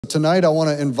Tonight, I want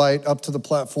to invite up to the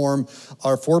platform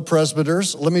our 4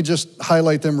 presbyters. Let me just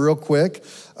highlight them real quick.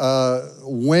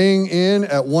 Weighing in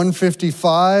at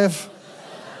 155,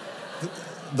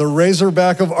 the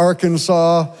Razorback of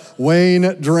Arkansas,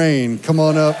 Wayne Drain. Come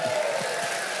on up.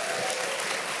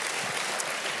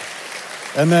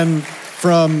 And then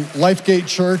from Lifegate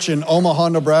Church in Omaha,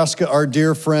 Nebraska, our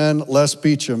dear friend, Les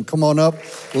Beecham. Come on up,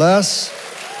 Les.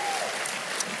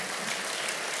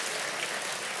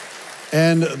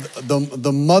 And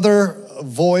the mother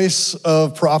voice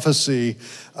of prophecy,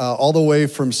 all the way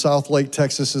from South Lake,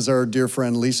 Texas, is our dear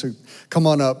friend, Lisa. Come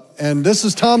on up. And this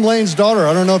is Tom Lane's daughter.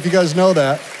 I don't know if you guys know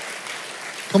that.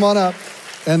 Come on up.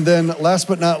 And then last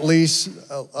but not least,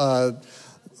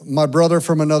 my brother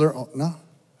from another, oh, no?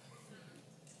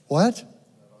 What?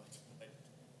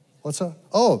 What's up?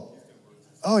 Oh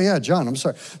yeah, John, I'm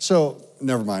sorry. So,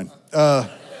 never mind.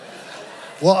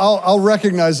 Well, I'll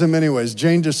recognize him anyways.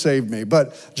 Jane just saved me.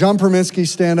 But John Perminsky,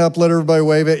 stand up, let everybody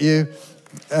wave at you.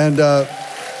 And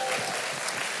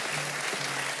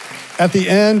at the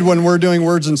end, when we're doing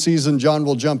words in season, John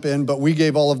will jump in, but we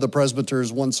gave all of the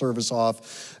presbyters one service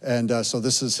off. And so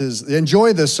this is his,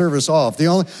 enjoy this service off. The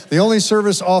only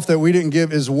service off that we didn't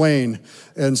give is Wayne.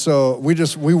 And so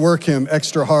we work him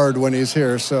extra hard when he's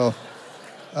here. So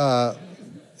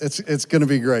it's gonna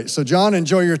be great. So John,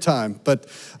 enjoy your time. But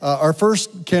our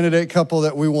first candidate couple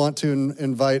that we want to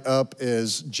invite up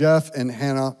is Jeff and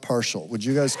Hannah Parshall. Would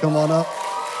you guys come on up?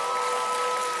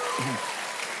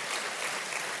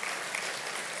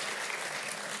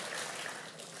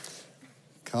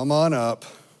 Come on up.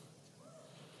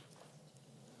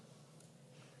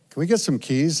 Can we get some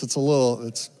keys?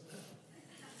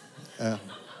 Yeah,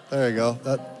 there you go.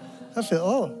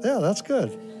 That's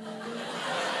good.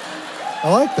 I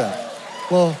like that.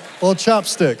 Little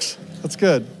chopsticks. That's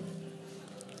good.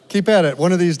 Keep at it.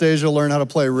 One of these days you'll learn how to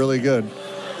play really good,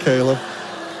 Caleb.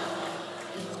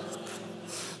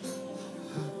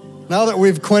 Now that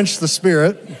we've quenched the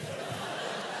spirit,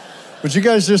 would you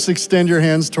guys just extend your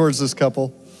hands towards this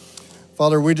couple?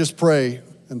 Father, we just pray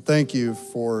and thank you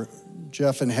for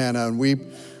Jeff and Hannah. And we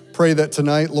pray that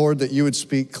tonight, Lord, that you would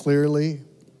speak clearly,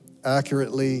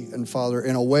 accurately, and Father,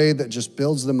 in a way that just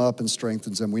builds them up and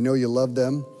strengthens them. We know you love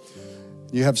them.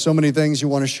 You have so many things you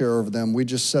want to share over them. We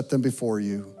just set them before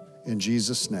you in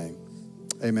Jesus' name.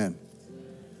 Amen.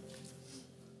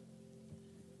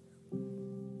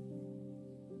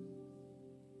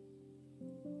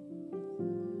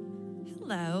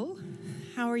 Hello.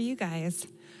 How are you guys?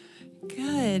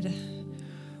 Good.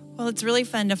 Well, it's really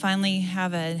fun to finally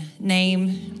have a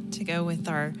name to go with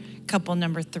our couple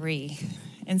number 3.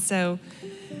 And so,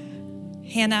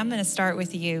 Hannah, I'm going to start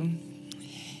with you.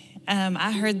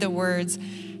 I heard the words,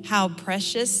 how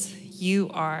precious you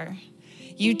are.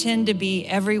 You tend to be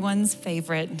everyone's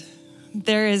favorite.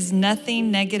 There is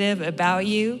nothing negative about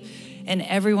you, and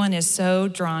everyone is so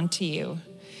drawn to you.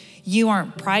 You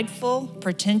aren't prideful,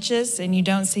 pretentious, and you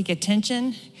don't seek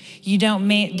attention. You don't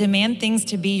demand things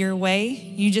to be your way.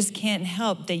 You just can't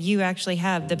help that you actually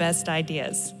have the best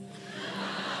ideas.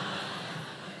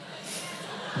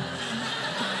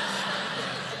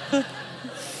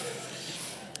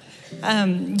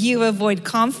 You avoid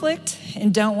conflict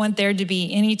and don't want there to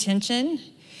be any tension.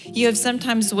 You have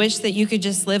sometimes wished that you could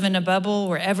just live in a bubble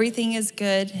where everything is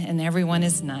good and everyone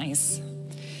is nice.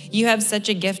 You have such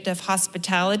a gift of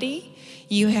hospitality.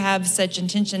 You have such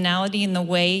intentionality in the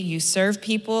way you serve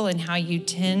people and how you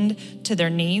tend to their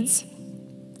needs.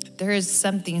 There is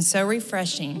something so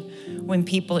refreshing when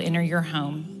people enter your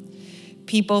home.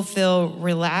 People feel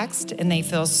relaxed and they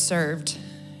feel served.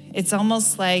 It's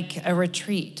almost like a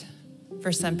retreat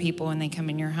for some people when they come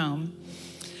in your home.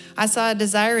 I saw a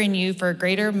desire in you for a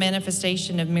greater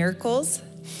manifestation of miracles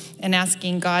and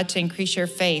asking God to increase your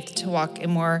faith to walk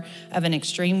in more of an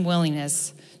extreme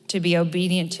willingness to be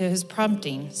obedient to his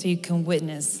prompting so you can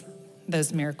witness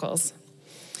those miracles.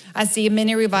 I see a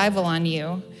mini revival on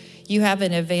you. You have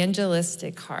an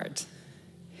evangelistic heart.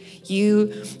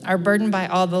 You are burdened by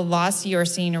all the loss you are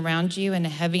seeing around you and a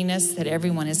heaviness that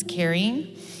everyone is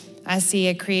carrying. I see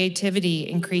a creativity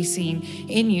increasing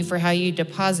in you for how you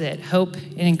deposit hope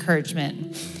and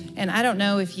encouragement. And I don't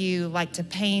know if you like to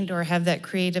paint or have that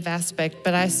creative aspect,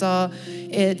 but I saw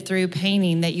it through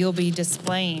painting that you'll be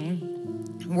displaying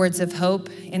words of hope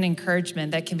and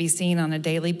encouragement that can be seen on a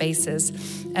daily basis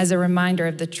as a reminder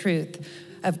of the truth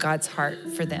of God's heart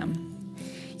for them.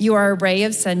 You are a ray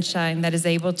of sunshine that is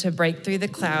able to break through the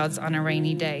clouds on a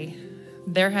rainy day.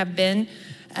 There have been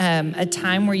a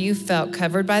time where you felt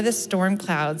covered by the storm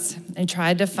clouds and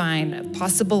tried to find a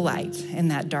possible light in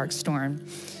that dark storm.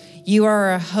 You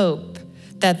are a hope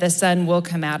that the sun will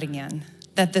come out again,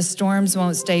 that the storms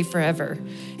won't stay forever,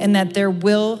 and that there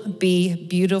will be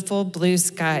beautiful blue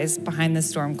skies behind the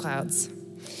storm clouds.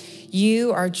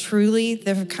 You are truly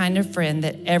the kind of friend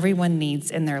that everyone needs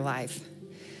in their life.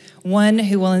 One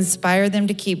who will inspire them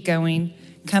to keep going,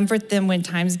 comfort them when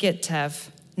times get tough,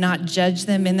 not judge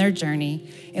them in their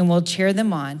journey, and will cheer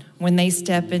them on when they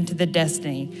step into the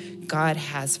destiny God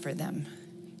has for them.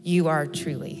 You are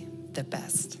truly the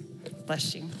best.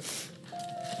 Bless you.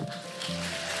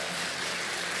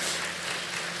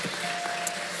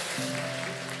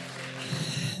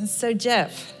 So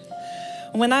Jeff,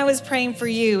 when I was praying for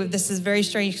you, this is very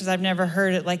strange because I've never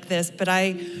heard it like this, but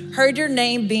I heard your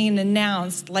name being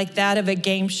announced like that of a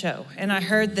game show. And I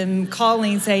heard them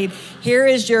calling, saying, "Here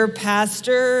is your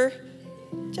pastor,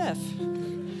 Jeff."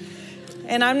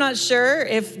 And I'm not sure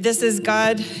if this is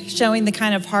God showing the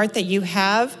kind of heart that you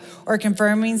have or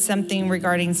confirming something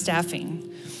regarding staffing.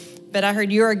 But I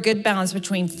heard you're a good balance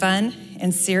between fun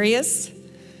and serious.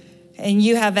 And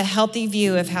you have a healthy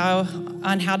view of how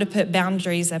to put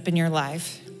boundaries up in your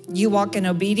life. You walk in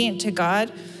obedient to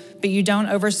God, but you don't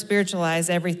over-spiritualize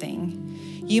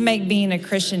everything. You make being a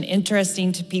Christian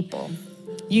interesting to people.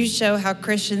 You show how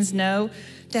Christians know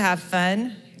to have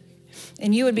fun,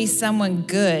 and you would be someone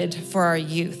good for our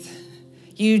youth.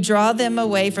 You draw them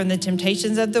away from the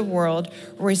temptations of the world,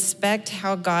 respect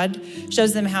how God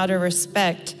shows them how to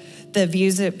respect the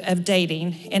views of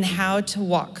dating and how to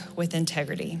walk with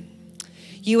integrity.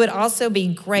 You would also be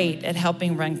great at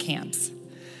helping run camps.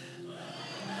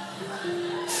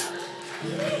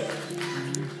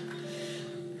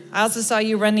 I also saw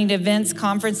you running events,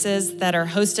 conferences that are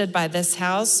hosted by this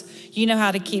house. You know how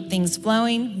to keep things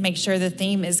flowing, make sure the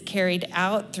theme is carried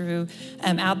out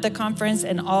throughout the conference,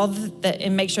 and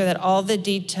make sure that all the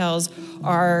details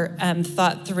are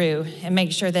thought through, and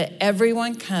make sure that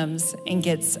everyone comes and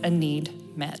gets a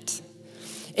need met.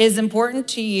 It is important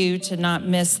to you to not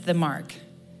miss the mark.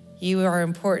 You are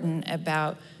important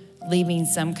about leaving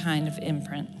some kind of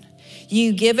imprint.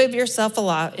 You give of yourself a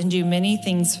lot and do many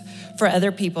things for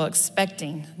other people,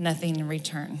 expecting nothing in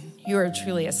return. You are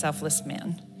truly a selfless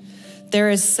man. There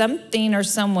is something or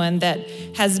someone that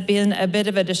has been a bit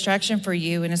of a distraction for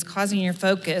you and is causing your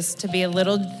focus to be a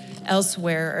little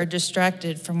elsewhere or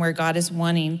distracted from where God is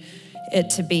wanting it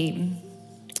to be.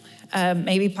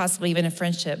 Maybe possibly even a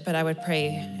friendship, but I would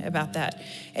pray about that.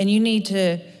 And you need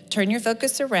to turn your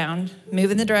focus around,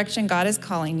 move in the direction God is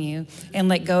calling you, and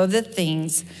let go of the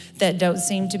things that don't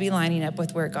seem to be lining up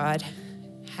with where God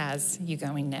has you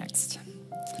going next.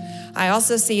 I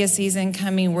also see a season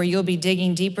coming where you'll be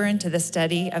digging deeper into the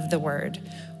study of the Word,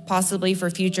 possibly for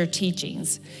future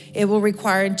teachings. It will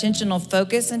require intentional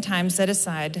focus and time set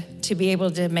aside to be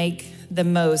able to make the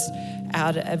most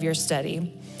out of your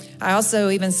study. I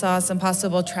also even saw some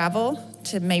possible travel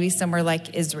to maybe somewhere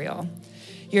like Israel.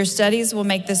 Your studies will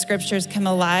make the scriptures come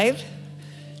alive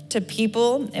to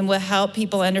people and will help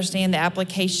people understand the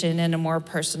application in a more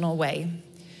personal way.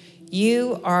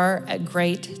 You are a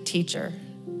great teacher.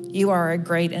 You are a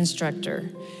great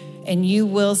instructor, and you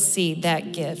will see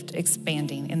that gift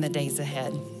expanding in the days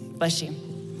ahead. Bless you.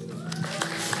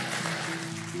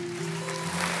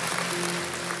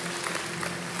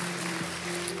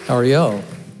 How are y'all?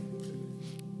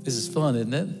 This is fun,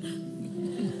 isn't it?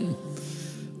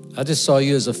 I just saw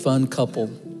you as a fun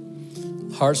couple,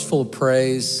 hearts full of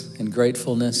praise and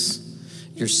gratefulness.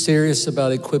 You're serious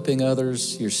about equipping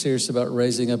others. You're serious about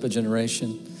raising up a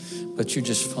generation, but you're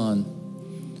just fun.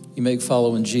 You make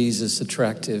following Jesus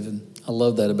attractive, and I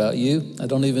love that about you. I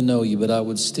don't even know you, but I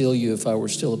would steal you if I were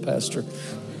still a pastor.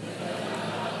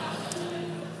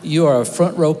 You are a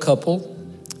front row couple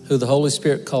who the Holy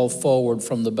Spirit called forward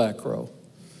from the back row.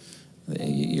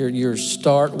 Your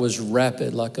start was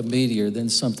rapid like a meteor, then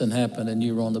something happened and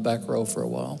you were on the back row for a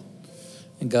while.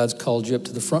 And God's called you up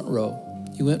to the front row.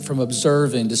 You went from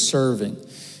observing to serving.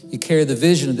 You carry the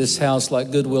vision of this house like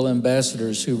goodwill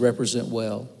ambassadors who represent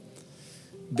well.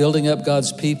 Building up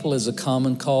God's people is a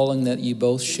common calling that you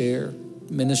both share.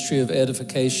 Ministry of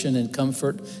edification and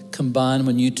comfort combined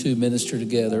when you two minister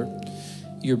together.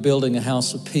 You're building a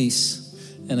house of peace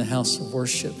and a house of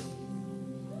worship.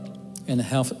 And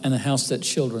a house that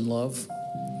children love.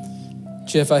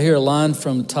 Jeff, I hear a line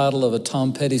from the title of a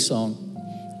Tom Petty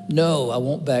song. No, I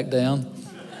won't back down.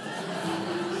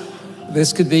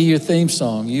 This could be your theme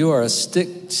song. You are a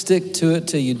stick to it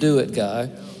till you do it guy.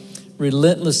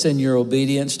 Relentless in your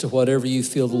obedience to whatever you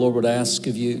feel the Lord would ask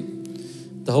of you.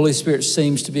 The Holy Spirit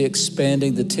seems to be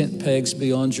expanding the tent pegs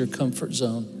beyond your comfort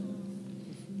zone.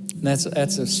 And that's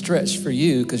a stretch for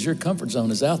you because your comfort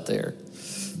zone is out there.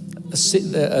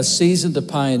 A season to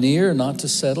pioneer, not to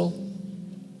settle.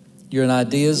 You're an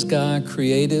ideas guy,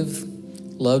 creative,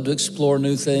 love to explore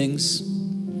new things.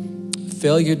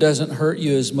 Failure doesn't hurt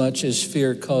you as much as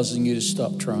fear causing you to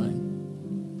stop trying.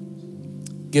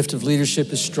 Gift of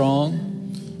leadership is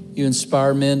strong. You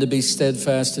inspire men to be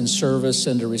steadfast in service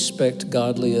and to respect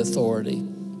godly authority.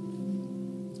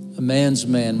 A man's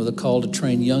man with a call to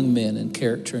train young men in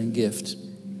character and gift.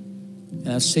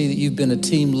 And I see that you've been a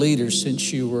team leader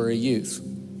since you were a youth.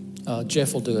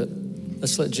 Jeff will do it.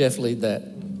 Let's let Jeff lead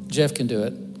that. Jeff can do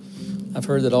it. I've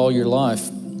heard that all your life.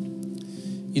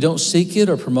 You don't seek it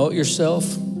or promote yourself.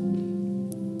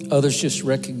 Others just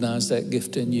recognize that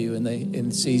gift in you, and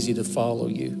it's easy to follow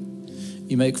you.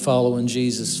 You make following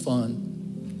Jesus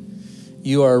fun.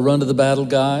 You are a run-to-the-battle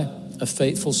guy, a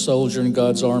faithful soldier in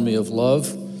God's army of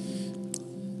love.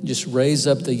 Just raise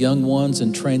up the young ones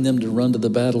and train them to run to the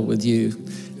battle with you,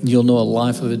 and you'll know a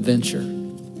life of adventure.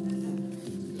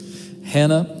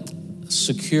 Hannah,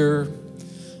 secure,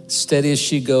 steady as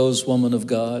she goes, woman of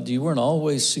God. You weren't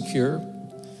always secure.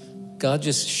 God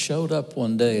just showed up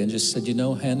one day and just said, you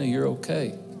know, Hannah, you're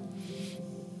okay.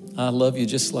 I love you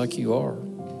just like you are.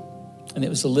 And it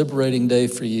was a liberating day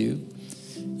for you.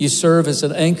 You serve as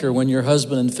an anchor when your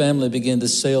husband and family begin to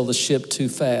sail the ship too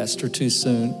fast or too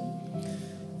soon.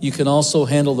 You can also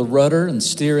handle the rudder and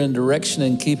steer in direction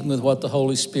in keeping with what the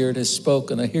Holy Spirit has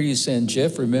spoken. I hear you saying,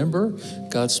 Jeff, remember,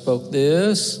 God spoke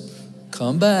this.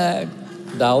 Come back,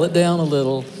 dial it down a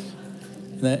little.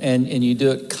 And you do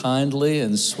it kindly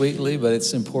and sweetly, but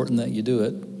it's important that you do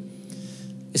it.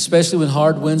 Especially when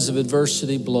hard winds of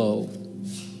adversity blow,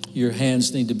 your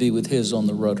hands need to be with His on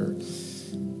the rudder.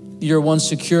 You're one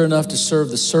secure enough to serve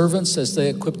the servants as they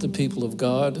equip the people of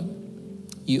God.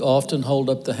 You often hold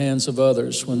up the hands of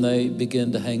others when they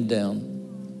begin to hang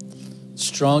down.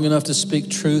 Strong enough to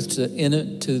speak truth to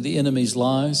the enemy's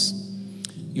lies.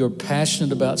 You're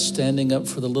passionate about standing up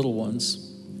for the little ones.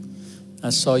 I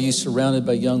saw you surrounded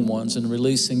by young ones and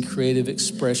releasing creative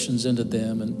expressions into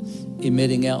them and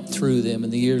emitting out through them in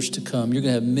the years to come. You're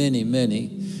going to have many,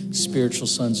 many spiritual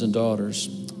sons and daughters.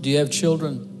 Do you have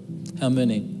children? How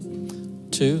many?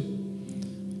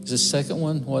 2? Is the second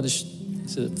one, what is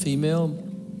it, female?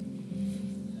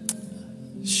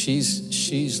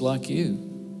 She's like you.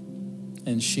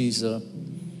 And she's going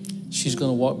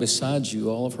to walk beside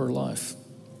you all of her life.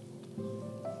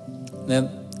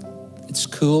 Now, it's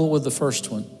cool with the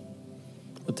first one,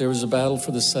 but there was a battle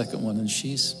for the second one, and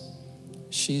she's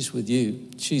with you.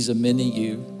 She's a mini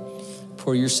you.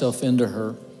 Pour yourself into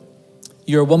her.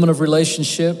 You're a woman of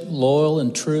relationship, loyal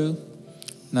and true.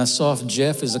 And I saw if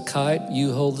Jeff is a kite,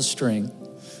 you hold the string.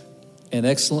 An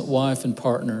excellent wife and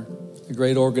partner, a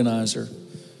great organizer,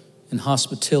 and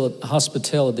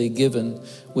hospitality given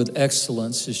with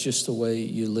excellence is just the way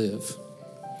you live.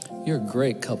 You're a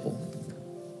great couple.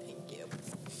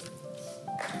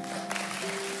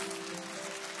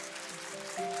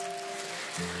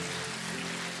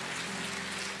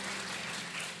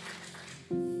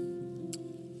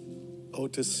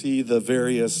 To see the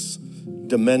various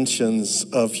dimensions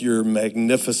of your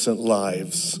magnificent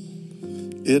lives.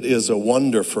 It is a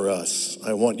wonder for us.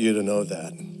 I want you to know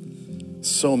that.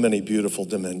 So many beautiful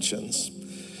dimensions.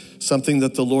 Something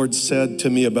that the Lord said to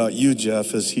me about you,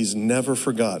 Jeff, is He's never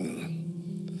forgotten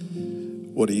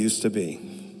what He used to be,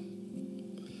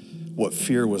 what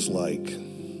fear was like,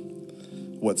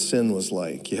 what sin was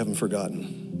like. You haven't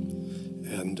forgotten.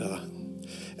 And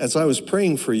as I was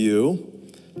praying for you,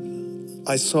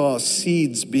 I saw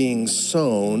seeds being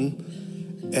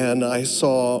sown, and I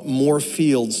saw more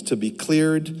fields to be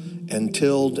cleared and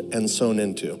tilled and sown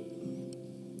into.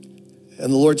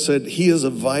 And the Lord said, He is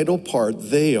a vital part,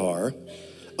 they are,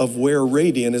 of where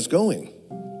Radiant is going.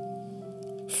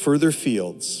 Further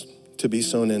fields to be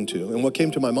sown into. And what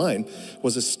came to my mind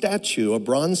was a statue, a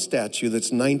bronze statue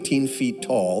that's 19 feet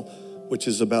tall, which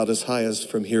is about as high as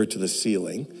from here to the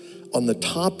ceiling, on the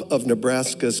top of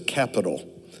Nebraska's Capitol.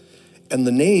 And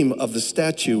the name of the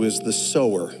statue is the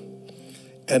Sower.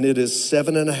 And it is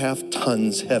 7.5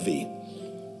 tons heavy.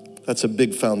 That's a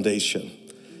big foundation.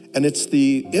 And it's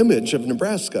the image of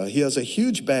Nebraska. He has a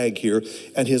huge bag here,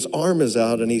 and his arm is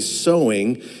out, and he's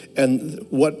sowing. And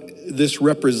what this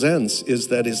represents is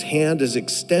that his hand is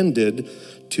extended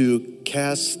to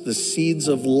cast the seeds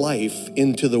of life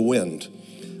into the wind,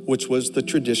 which was the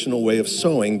traditional way of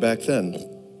sowing back then.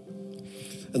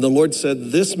 And the Lord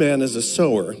said, this man is a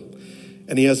sower,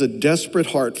 and he has a desperate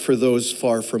heart for those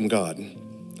far from God.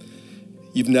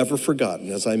 You've never forgotten,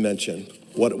 as I mentioned,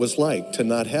 what it was like to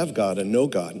not have God and know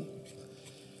God.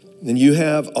 And you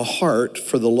have a heart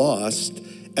for the lost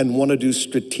and want to do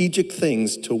strategic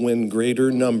things to win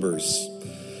greater numbers.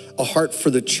 A heart for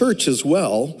the church as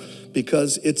well,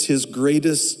 because it's his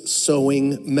greatest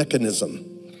sowing mechanism.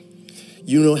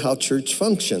 You know how church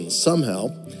functions somehow.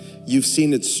 You've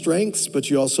seen its strengths, but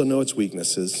you also know its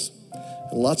weaknesses.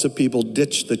 And lots of people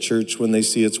ditch the church when they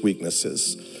see its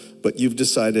weaknesses, but you've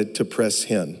decided to press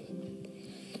in.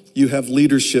 You have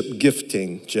leadership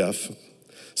gifting, Jeff.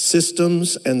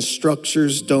 Systems and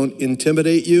structures don't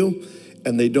intimidate you,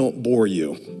 and they don't bore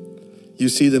you. You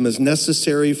see them as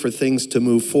necessary for things to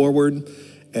move forward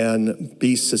and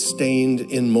be sustained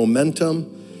in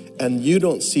momentum, and you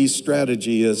don't see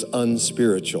strategy as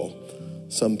unspiritual.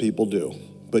 Some people do,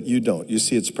 but you don't. You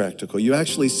see it's practical. You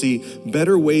actually see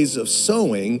better ways of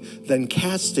sowing than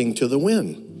casting to the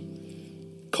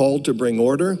wind. Called to bring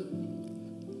order,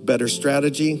 better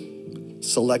strategy,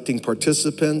 selecting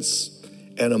participants,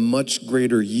 and a much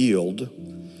greater yield.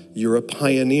 You're a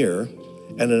pioneer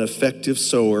and an effective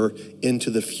sower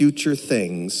into the future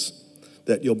things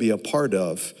that you'll be a part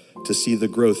of to see the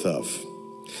growth of.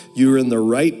 You're in the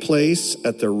right place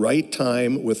at the right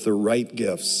time with the right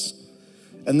gifts.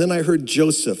 And then I heard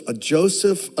Joseph, a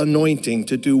Joseph anointing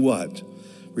to do what?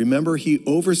 Remember, he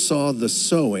oversaw the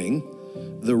sowing,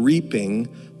 the reaping,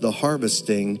 the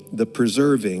harvesting, the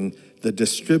preserving, the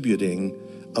distributing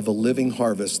of a living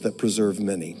harvest that preserved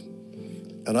many.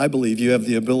 And I believe you have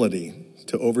the ability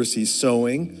to oversee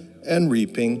sowing and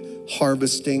reaping,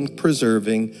 harvesting,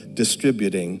 preserving,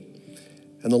 distributing.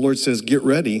 And the Lord says, get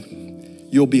ready.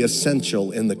 You'll be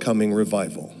essential in the coming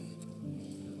revival.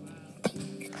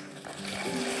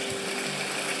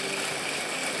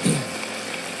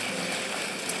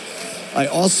 I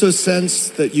also sense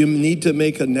that you need to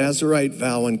make a Nazirite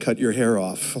vow and cut your hair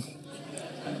off.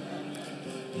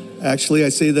 Actually, I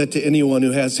say that to anyone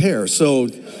who has hair, so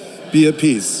be at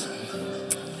peace.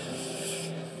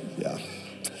 Yeah.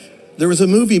 There was a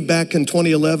movie back in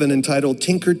 2011 entitled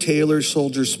Tinker Tailor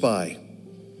Soldier Spy.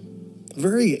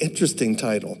 Very interesting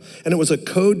title. And it was a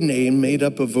code name made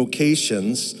up of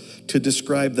vocations to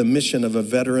describe the mission of a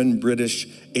veteran British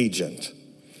agent.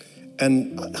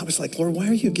 And I was like, Lord, why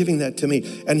are you giving that to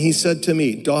me? And he said to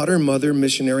me, daughter, mother,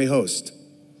 missionary, host.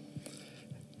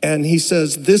 And he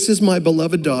says, this is my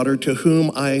beloved daughter in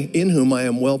whom I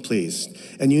am well pleased.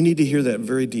 And you need to hear that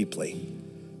very deeply.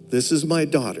 This is my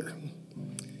daughter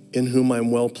in whom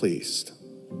I'm well pleased.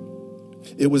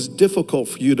 It was difficult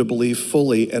for you to believe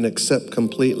fully and accept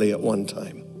completely at one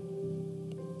time,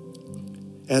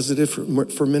 as it is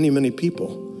for many, many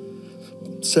people.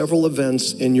 Several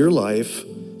events in your life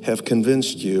have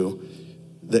convinced you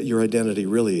that your identity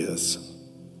really is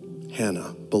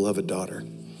Hannah, beloved daughter.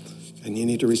 And you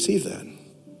need to receive that.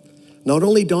 Not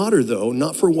only daughter, though,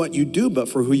 not for what you do, but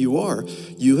for who you are.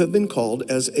 You have been called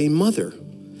as a mother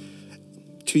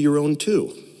to your own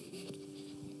two.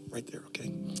 Right there,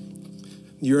 okay?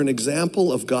 You're an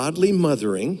example of godly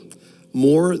mothering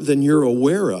more than you're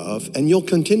aware of, and you'll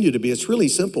continue to be. It's really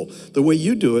simple. The way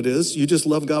you do it is you just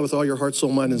love God with all your heart,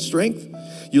 soul, mind, and strength.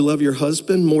 You love your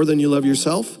husband more than you love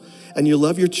yourself, and you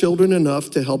love your children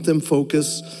enough to help them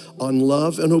focus on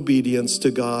love and obedience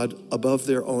to God above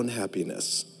their own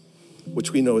happiness,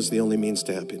 which we know is the only means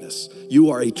to happiness.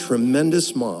 You are a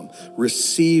tremendous mom.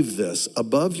 Receive this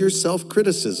above your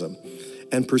self-criticism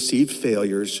and perceived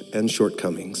failures and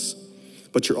shortcomings.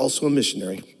 But you're also a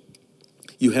missionary.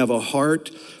 You have a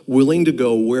heart willing to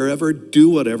go wherever, do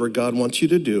whatever God wants you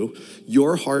to do.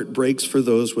 Your heart breaks for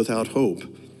those without hope,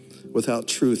 without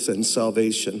truth and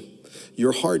salvation.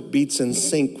 Your heart beats in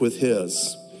sync with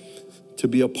His to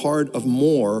be a part of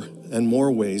more and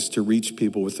more ways to reach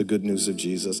people with the good news of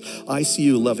Jesus. I see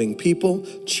you loving people,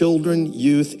 children,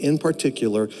 youth in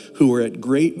particular, who are at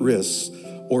great risk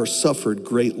or suffered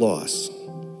great loss.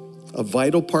 A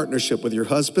vital partnership with your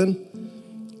husband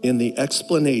in the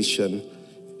explanation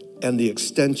and the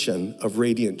extension of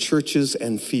Radiant churches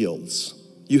and fields.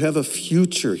 You have a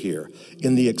future here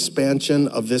in the expansion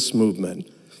of this movement.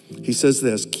 He says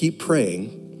this, keep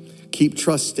praying, keep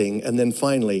trusting, and then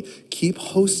finally, keep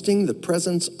hosting the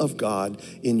presence of God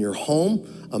in your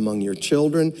home, among your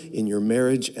children, in your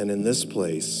marriage, and in this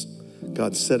place.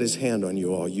 God set His hand on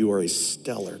you all. You are a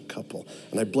stellar couple.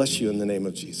 And I bless you in the name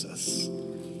of Jesus.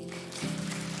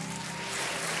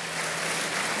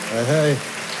 Hey.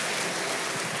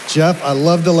 Jeff, I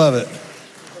love to love it.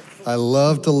 I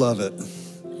love to love it.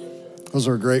 Those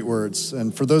are great words.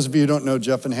 And for those of you who don't know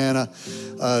Jeff and Hannah,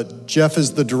 Jeff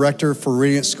is the director for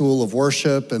Radiant School of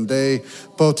Worship, and they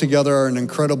both together are an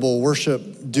incredible worship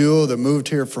duo that moved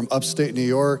here from upstate New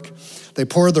York. They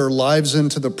pour their lives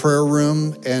into the prayer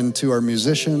room and to our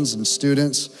musicians and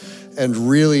students, and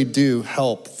really do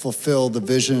help fulfill the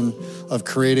vision of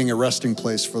creating a resting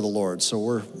place for the Lord. So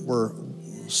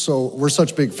we're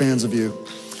such big fans of you,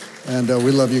 and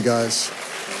we love you guys.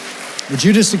 Would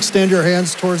you just extend your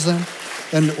hands towards them?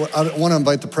 And I want to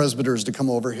invite the presbyters to come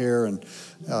over here and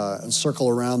circle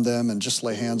around them and just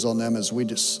lay hands on them as we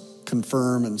just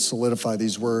confirm and solidify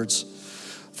these words.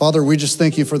 Father, we just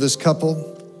thank you for this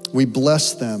couple. We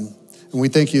bless them. And we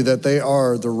thank you that they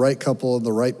are the right couple in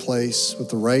the right place with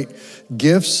the right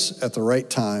gifts at the right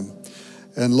time.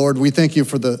 And Lord, we thank you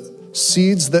for the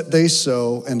seeds that they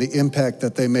sow and the impact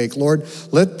that they make. Lord,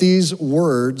 let these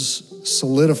words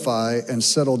solidify and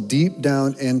settle deep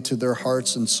down into their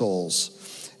hearts and souls.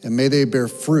 And may they bear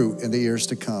fruit in the years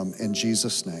to come. In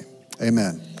Jesus' name,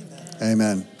 amen.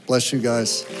 Amen. Bless you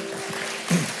guys.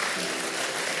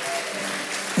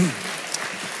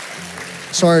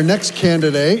 So our next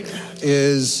candidate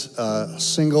is a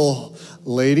single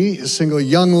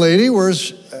young lady.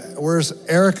 Where's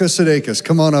Erica Sudeikis?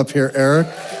 Come on up here,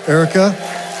 Erica.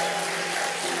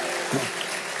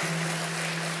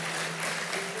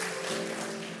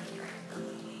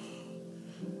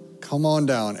 Come on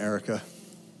down, Erica.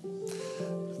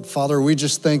 Father, we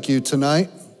just thank you tonight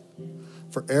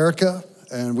for Erica,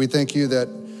 and we thank you that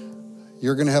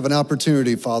you're going to have an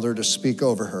opportunity, Father, to speak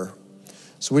over her.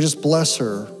 So we just bless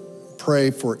her,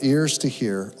 pray for ears to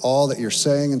hear all that you're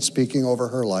saying and speaking over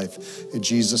her life. In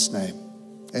Jesus' name,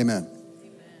 amen.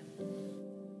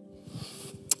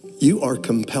 You are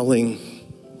compelling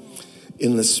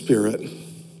in the Spirit.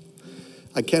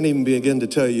 I can't even begin to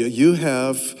tell you. You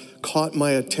have caught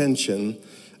my attention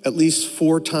at least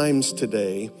 4 times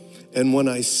today. And when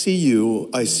I see you,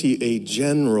 I see a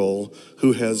general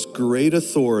who has great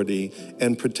authority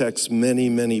and protects many,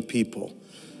 many people.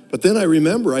 But then I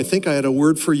remember, I think I had a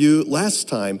word for you last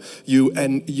time.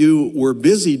 You were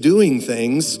busy doing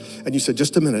things, and you said,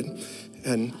 just a minute.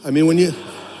 And I mean, and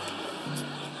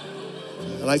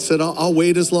I said, I'll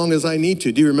wait as long as I need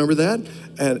to. Do you remember that?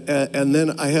 And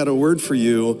then I had a word for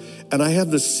you, and I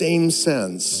have the same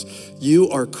sense. You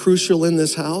are crucial in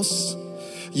this house.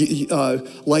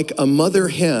 Like a mother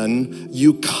hen,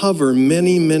 you cover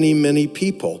many, many, many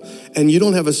people. And you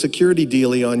don't have a security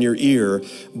dealie on your ear,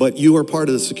 but you are part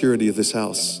of the security of this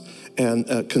house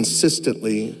and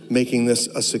consistently making this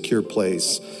a secure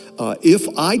place. If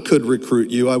I could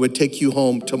recruit you, I would take you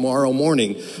home tomorrow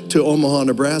morning to Omaha,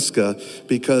 Nebraska,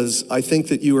 because I think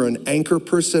that you are an anchor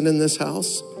person in this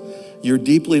house. You're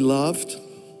deeply loved.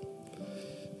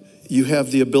 You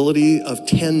have the ability of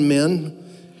 10 men.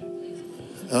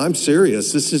 I'm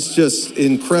serious. This is just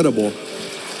incredible.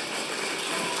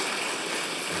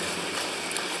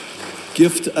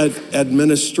 Gift of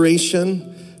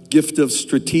administration, gift of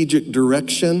strategic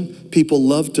direction. People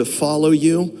love to follow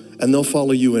you, and they'll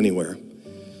follow you anywhere.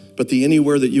 But the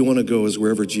anywhere that you want to go is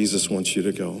wherever Jesus wants you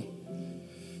to go.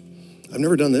 I've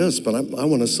never done this, but I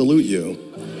want to salute you.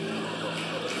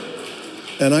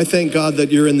 And I thank God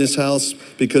that you're in this house,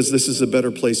 because this is a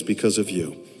better place because of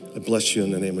you. I bless you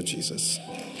in the name of Jesus.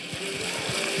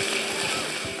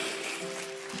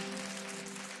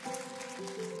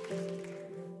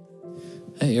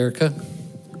 Hey, Erica,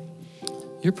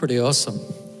 you're pretty awesome.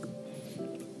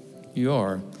 You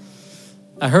are.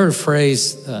 I heard a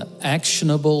phrase,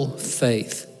 actionable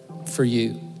faith for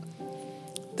you.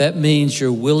 That means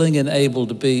you're willing and able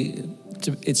to be,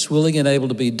 it's willing and able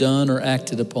to be done or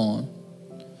acted upon.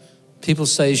 People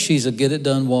say she's a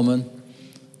get-it-done woman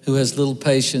who has little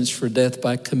patience for death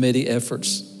by committee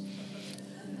efforts.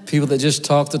 People that just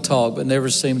talk the talk but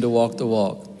never seem to walk the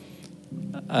walk.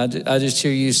 I just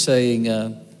hear you saying,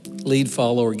 lead,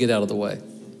 follow, or get out of the way.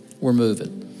 We're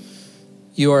moving.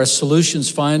 You are a solutions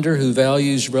finder who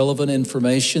values relevant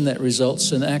information that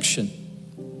results in action.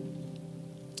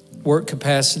 Work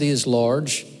capacity is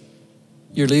large.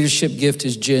 Your leadership gift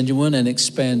is genuine and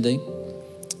expanding.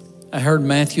 I heard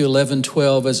Matthew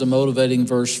 11:12 as a motivating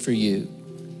verse for you.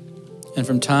 And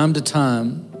from time to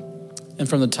time, and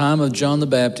from the time of John the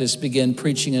Baptist began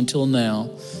preaching until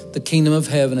now, the kingdom of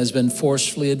heaven has been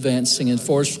forcefully advancing, and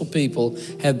forceful people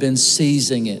have been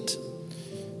seizing it.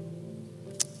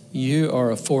 You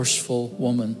are a forceful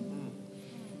woman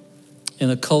in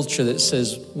a culture that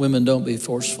says women don't be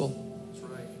forceful.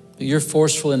 But you're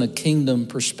forceful in a kingdom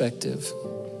perspective.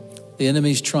 The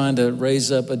enemy's trying to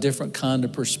raise up a different kind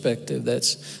of perspective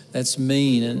that's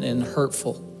mean and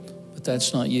hurtful, but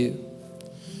that's not you.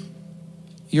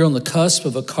 You're on the cusp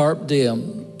of a carpe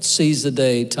diem, seize the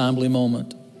day, timely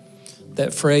moment.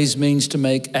 That phrase means to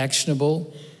make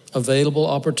actionable, available,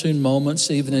 opportune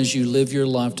moments even as you live your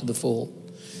life to the full.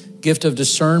 Gift of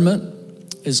discernment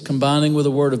is combining with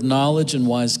a word of knowledge, and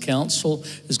wise counsel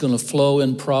is going to flow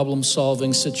in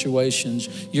problem-solving situations.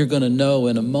 You're going to know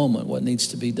in a moment what needs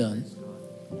to be done.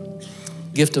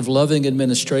 Gift of loving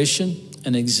administration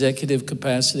and executive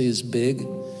capacity is big.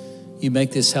 You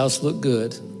make this house look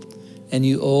good. and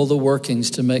you owe the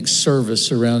workings to make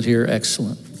service around here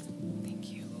excellent. Thank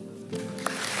you.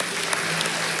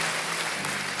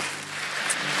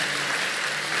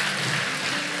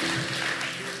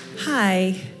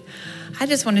 Hi. I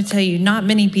just want to tell you, not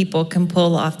many people can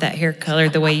pull off that hair color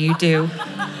the way you do.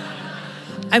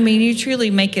 I mean, you truly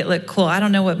make it look cool. I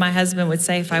don't know what my husband would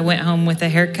say if I went home with a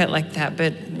haircut like that,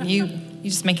 but you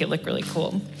just make it look really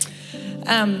cool.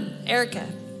 Erica,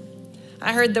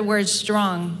 I heard the words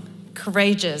strong,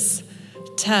 courageous,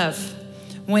 tough.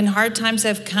 When hard times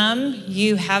have come,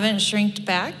 you haven't shrinked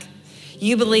back.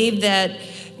 You believe that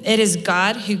it is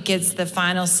God who gets the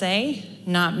final say,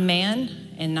 not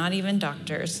man and not even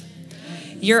doctors.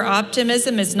 Your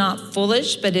optimism is not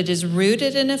foolish, but it is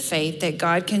rooted in a faith that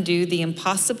God can do the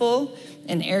impossible.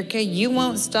 And Erica, you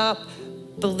won't stop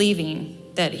believing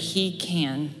that he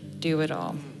can do it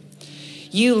all.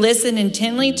 You listen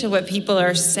intently to what people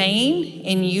are saying,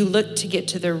 and you look to get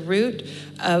to the root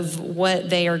of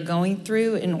what they are going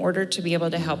through in order to be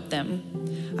able to help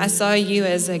them. I saw you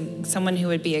as someone who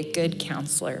would be a good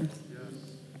counselor.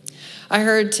 I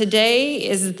heard today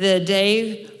is the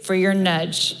day for your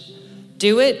nudge.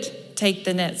 Do it, take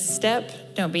the next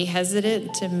step. Don't be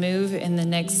hesitant to move in the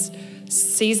next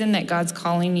season that God's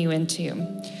calling you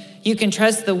into. You can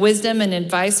trust the wisdom and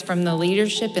advice from the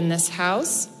leadership in this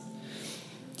house.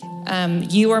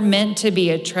 You are meant to be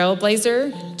a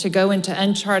trailblazer, to go into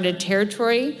uncharted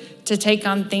territory, to take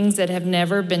on things that have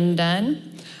never been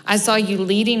done. I saw you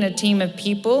leading a team of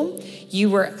people.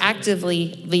 You were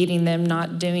actively leading them,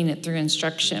 not doing it through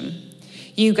instruction.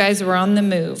 You guys were on the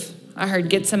move. I heard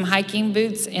get some hiking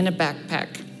boots and a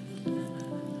backpack.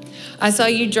 I saw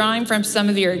you drawing from some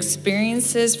of your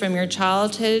experiences from your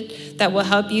childhood that will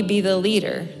help you be the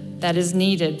leader that is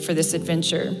needed for this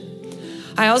adventure.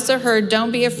 I also heard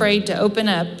don't be afraid to open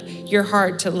up your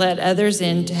heart to let others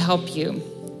in to help you.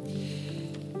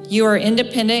 You are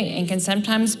independent and can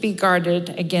sometimes be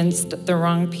guarded against the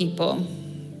wrong people.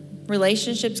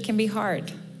 Relationships can be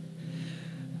hard.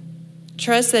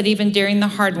 Trust that even during the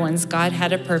hard ones, God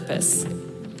had a purpose.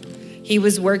 He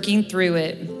was working through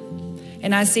it.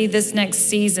 And I see this next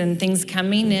season, things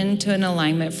coming into an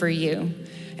alignment for you.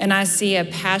 And I see a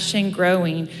passion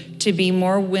growing to be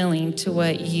more willing to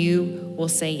what you will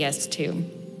say yes to.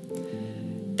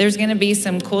 There's going to be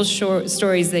some cool short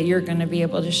stories that you're going to be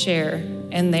able to share,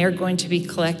 and they're going to be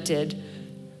collected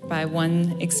by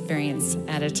one experience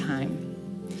at a time.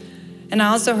 And I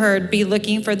also heard be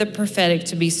looking for the prophetic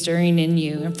to be stirring in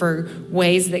you and for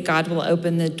ways that God will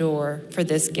open the door for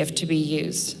this gift to be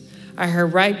used. I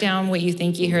heard write down what you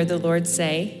think you heard the Lord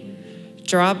say.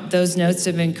 Drop those notes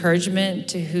of encouragement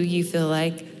to who you feel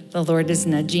like the Lord is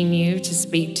nudging you to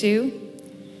speak to.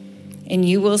 And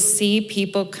you will see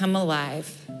people come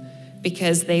alive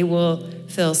because they will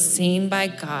feel seen by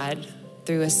God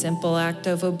through a simple act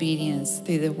of obedience,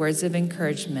 through the words of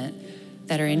encouragement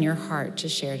that are in your heart to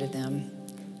share to them.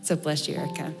 So bless you,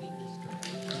 Erica.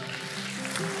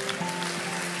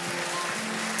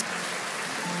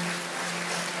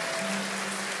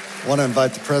 I want to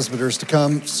invite the presbyters to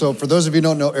come. So for those of you who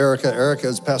don't know Erica, Erica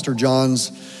is Pastor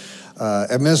John's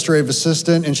administrative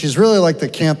assistant, and she's really like the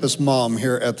campus mom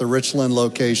here at the Richland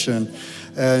location.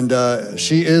 And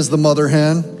she is the mother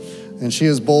hen, and she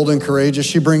is bold and courageous.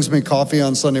 She brings me coffee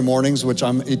on Sunday mornings, which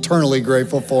I'm eternally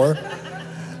grateful for.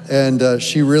 And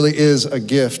she really is a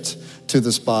gift to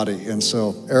this body. And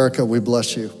so, Erica, we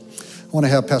bless you. I want to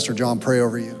have Pastor John pray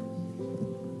over you.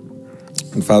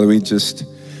 And Father, we just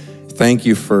thank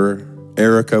you for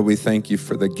Erica. We thank you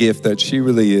for the gift that she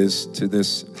really is to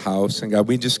this house. And God,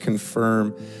 we just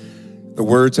confirm the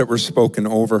words that were spoken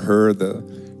over her, the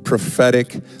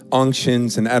prophetic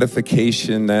unctions and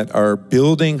edification that are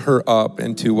building her up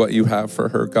into what you have for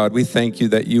her. God, we thank you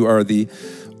that you are the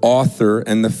author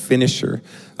and the finisher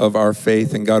of our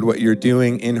faith. And God, what you're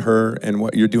doing in her and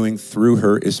what you're doing through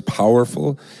her is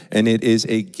powerful, and it is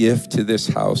a gift to this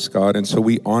house, God. And so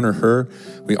we honor her.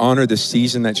 We honor the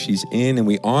season that she's in, and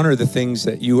we honor the things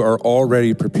that you are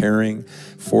already preparing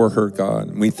for her, God.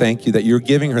 And we thank you that you're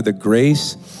giving her the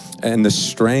grace and the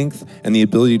strength and the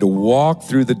ability to walk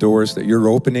through the doors that you're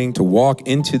opening, to walk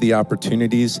into the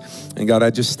opportunities. And God, I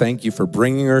just thank you for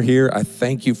bringing her here. I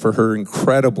thank you for her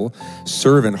incredible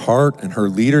servant heart and her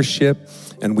leadership.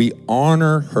 And we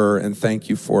honor her and thank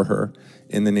you for her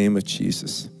in the name of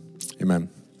Jesus. Amen.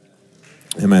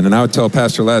 Amen. And I would tell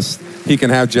Pastor Les, he can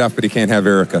have Jeff, but he can't have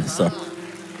Erica. So.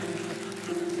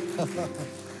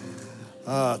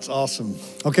 That's awesome.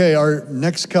 Okay, our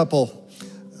next couple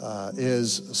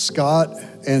is Scott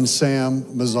and Sam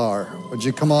Mazar. Would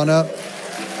you come on up?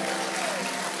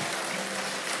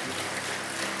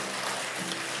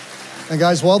 And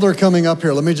guys, while they're coming up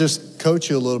here, let me just coach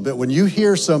you a little bit. When you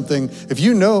hear something, if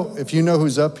you know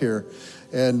who's up here,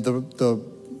 and the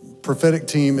prophetic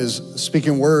team is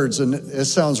speaking words and it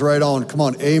sounds right on, come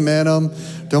on, amen them.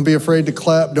 Don't be afraid to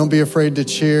clap. Don't be afraid to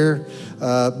cheer,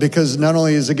 because not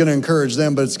only is it going to encourage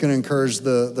them, but it's going to encourage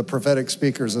the prophetic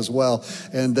speakers as well.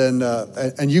 And then,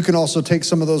 and you can also take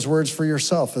some of those words for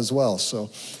yourself as well. So,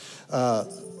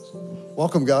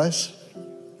 welcome, guys.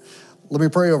 Let me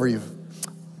pray over you.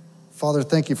 Father,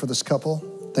 thank you for this couple.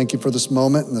 Thank you for this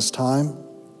moment and this time.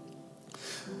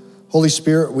 Holy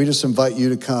Spirit, we just invite you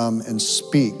to come and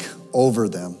speak over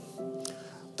them.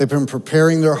 They've been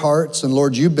preparing their hearts, and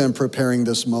Lord, you've been preparing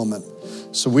this moment.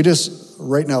 So we just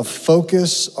right now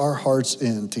focus our hearts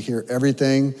in to hear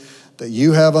everything that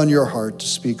you have on your heart to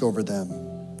speak over them.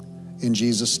 In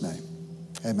Jesus' name,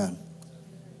 amen.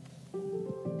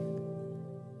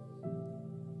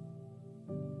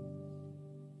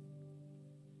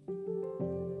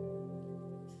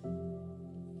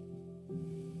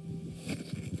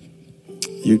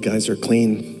 You guys are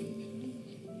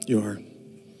clean. You are.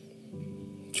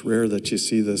 It's rare that you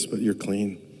see this, but you're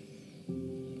clean.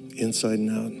 Inside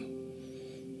and out.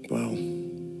 Wow.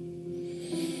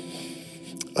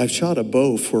 I've shot a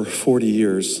bow for 40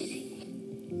 years.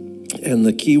 And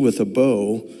the key with a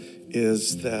bow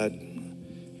is that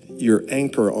your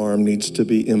anchor arm needs to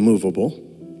be immovable.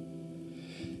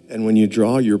 And when you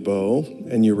draw your bow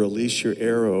and you release your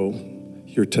arrow,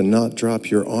 you're to not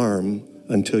drop your arm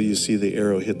until you see the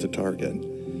arrow hit the target.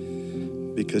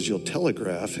 Because you'll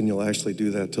telegraph and you'll actually do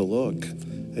that to look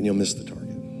and you'll miss the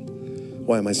target.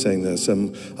 Why am I saying this?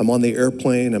 I'm on the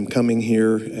airplane, I'm coming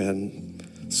here, and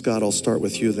Scott, I'll start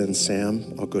with you, then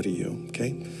Sam, I'll go to you,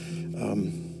 okay?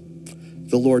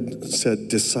 The Lord said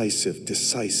decisive,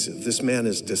 decisive. This man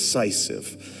is decisive,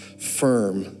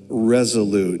 firm,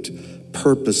 resolute,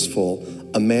 purposeful,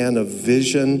 a man of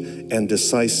vision and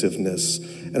decisiveness.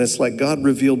 And it's like God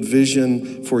revealed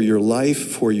vision for your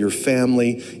life, for your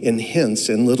family, in hints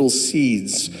and little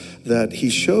seeds that he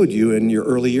showed you in your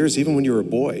early years, even when you were a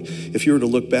boy. If you were to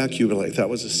look back, you'd be like, that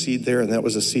was a seed there and that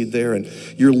was a seed there. And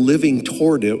you're living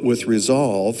toward it with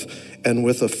resolve and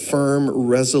with a firm,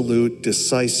 resolute,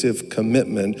 decisive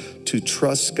commitment to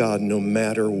trust God no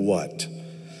matter what.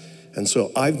 And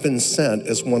so I've been sent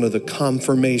as one of the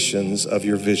confirmations of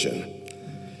your vision,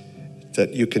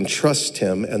 that you can trust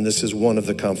him, and this is one of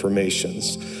the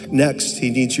confirmations. Next, he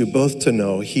needs you both to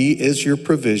know he is your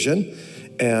provision,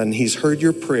 and he's heard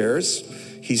your prayers.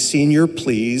 He's seen your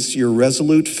pleas, your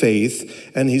resolute faith,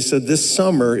 and he said this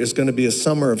summer is going to be a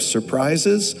summer of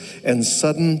surprises and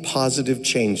sudden positive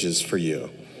changes for you.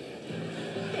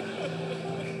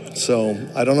 So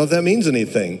I don't know if that means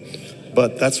anything,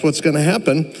 but that's what's going to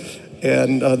happen.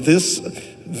 And this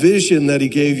vision that he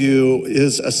gave you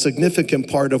is a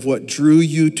significant part of what drew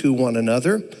you to one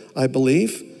another, I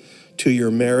believe, to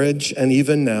your marriage, and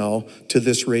even now to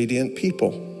this radiant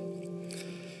people.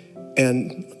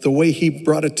 And the way he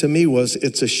brought it to me was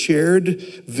it's a shared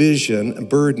vision,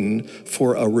 burden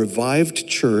for a revived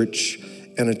church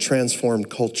and a transformed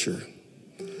culture.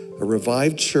 A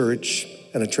revived church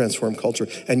and a transformed culture.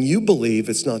 And you believe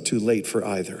it's not too late for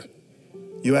either.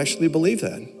 You actually believe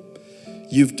that.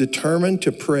 You've determined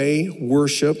to pray,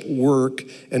 worship, work,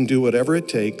 and do whatever it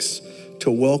takes to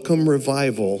welcome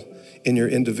revival in your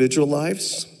individual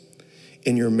lives,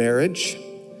 in your marriage,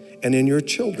 and in your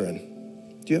children.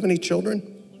 Do you have any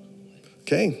children?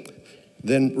 Okay,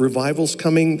 then revival's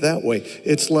coming that way.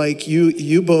 It's like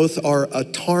you both are a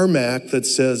tarmac that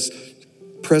says,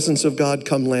 presence of God,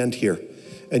 come land here.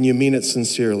 And you mean it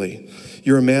sincerely.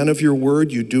 You're a man of your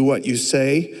word. You do what you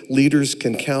say. Leaders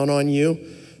can count on you.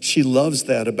 She loves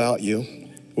that about you.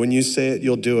 When you say it,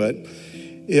 you'll do it.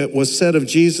 It was said of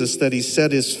Jesus that he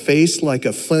set his face like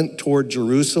a flint toward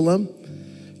Jerusalem.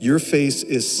 Your face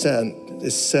is set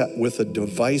with a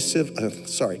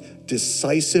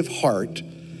decisive heart.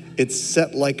 It's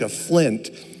set like a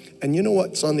flint. And you know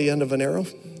what's on the end of an arrow?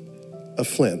 A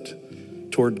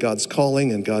flint toward God's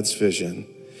calling and God's vision.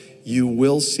 You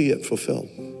will see it fulfilled.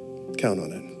 Count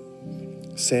on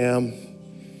it. Sam,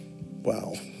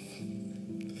 wow.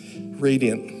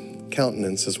 Radiant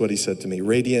countenance is what he said to me.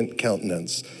 Radiant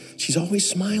countenance. She's always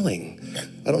smiling.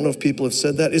 I don't know if people have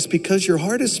said that. It's because your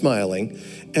heart is smiling,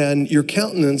 and your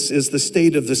countenance is the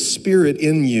state of the Spirit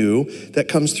in you that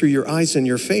comes through your eyes and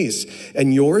your face.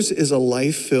 And yours is a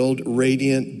life-filled,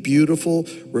 radiant, beautiful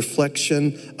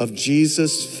reflection of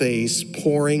Jesus' face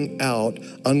pouring out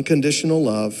unconditional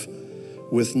love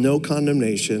with no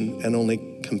condemnation and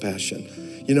only compassion.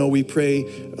 You know, we pray,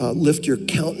 lift your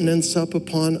countenance up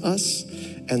upon us.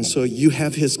 And so you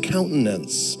have his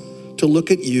countenance To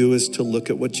look at you is to look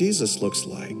at what Jesus looks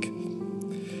like.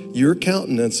 Your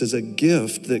countenance is a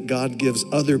gift that God gives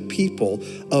other people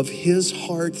of his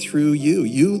heart through you.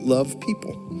 You love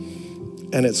people,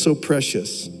 and it's so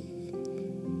precious.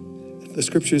 The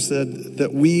scripture said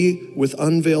that we, with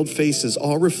unveiled faces,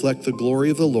 all reflect the glory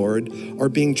of the Lord, are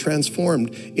being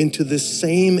transformed into this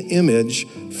same image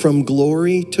from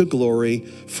glory to glory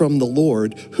from the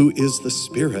Lord, who is the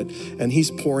Spirit, and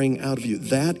he's pouring out of you.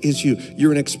 That is you.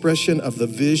 You're an expression of the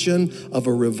vision of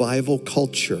a revival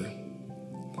culture.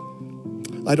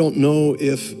 I don't know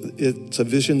if it's a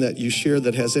vision that you share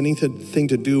that has anything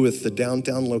to do with the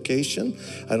downtown location.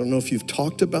 I don't know if you've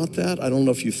talked about that. I don't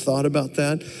know if you've thought about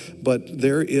that, but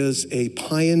there is a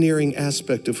pioneering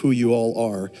aspect of who you all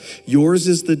are. Yours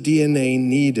is the DNA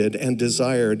needed and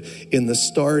desired in the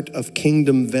start of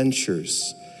kingdom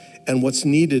ventures. And what's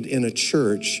needed in a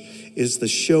church is the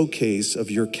showcase of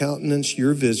your countenance,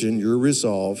 your vision, your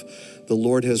resolve. The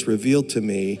Lord has revealed to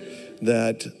me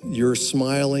that your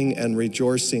smiling and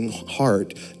rejoicing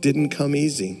heart didn't come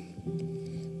easy,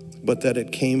 but that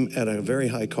it came at a very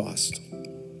high cost.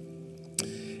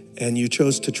 And you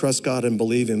chose to trust God and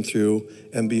believe him through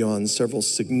and beyond several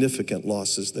significant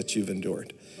losses that you've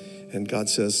endured. And God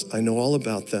says, I know all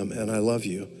about them and I love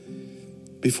you.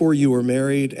 Before you were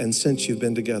married and since you've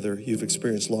been together, you've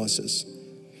experienced losses.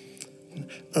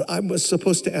 I was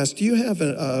supposed to ask, do you have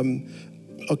an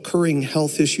occurring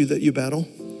health issue that you battle?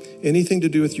 Anything to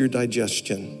do with your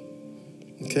digestion?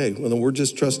 Okay, well, then we're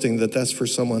just trusting that that's for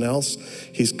someone else.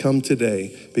 He's come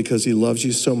today because he loves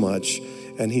you so much,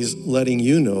 and he's letting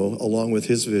you know, along with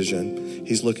his vision,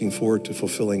 he's looking forward to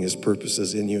fulfilling his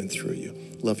purposes in you and through you.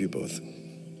 Love you both.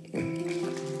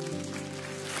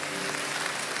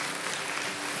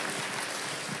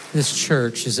 This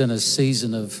church is in a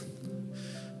season of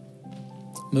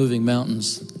moving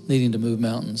mountains, needing to move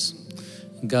mountains.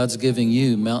 And God's giving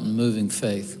you mountain-moving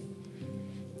faith.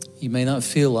 You may not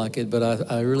feel like it,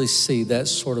 but I really see that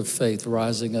sort of faith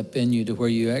rising up in you to where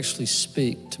you actually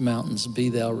speak to mountains, be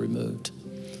thou removed,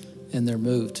 and they're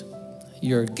moved.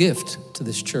 You're a gift to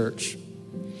this church.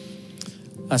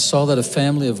 I saw that a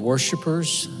family of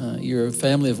worshipers, you're a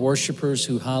family of worshipers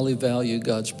who highly value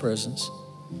God's presence.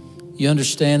 You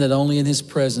understand that only in his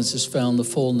presence is found the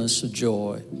fullness of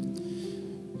joy.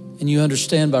 And you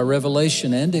understand by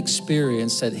revelation and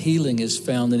experience that healing is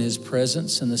found in his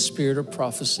presence and the spirit of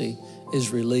prophecy is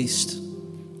released.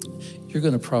 You're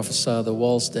going to prophesy the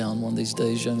walls down one of these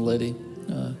days, young lady.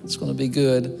 It's going to be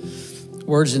good.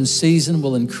 Words in season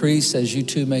will increase as you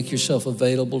two make yourself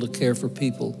available to care for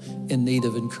people in need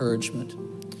of encouragement.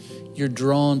 You're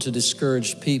drawn to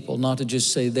discouraged people, not to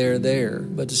just say there,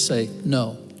 but to say,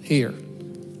 no, here.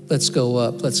 Let's go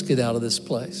up. Let's get out of this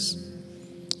place.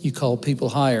 You call people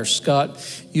higher. Scott,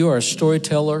 you are a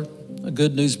storyteller, a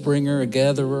good news bringer, a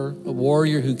gatherer, a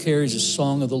warrior who carries a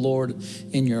song of the Lord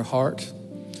in your heart.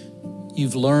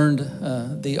 You've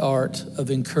learned the art of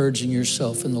encouraging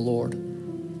yourself in the Lord.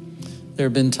 There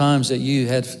have been times that you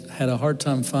had a hard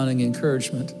time finding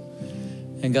encouragement,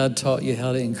 and God taught you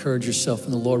how to encourage yourself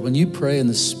in the Lord. When you pray in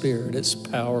the Spirit, it's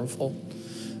powerful.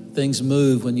 Things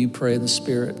move when you pray in the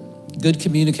Spirit. Good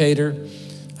communicator.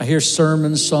 I hear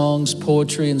sermons, songs,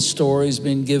 poetry, and stories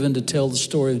being given to tell the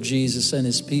story of Jesus and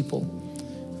his people.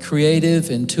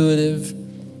 Creative, intuitive.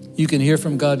 You can hear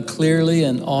from God clearly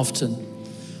and often.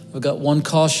 I've got one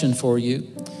caution for you.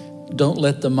 Don't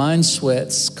let the mind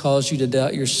sweats cause you to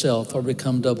doubt yourself or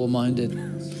become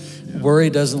double-minded.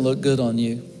 Worry doesn't look good on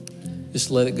you.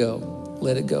 Just let it go.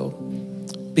 Let it go.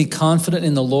 Be confident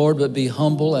in the Lord, but be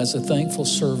humble as a thankful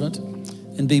servant.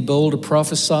 And be bold to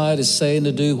prophesy, to say and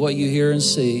to do what you hear and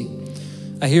see.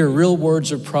 I hear real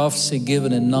words of prophecy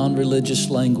given in non-religious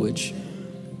language.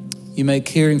 You make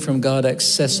hearing from God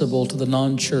accessible to the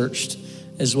non-churched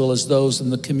as well as those in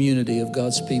the community of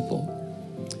God's people.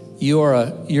 You're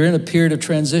in a period of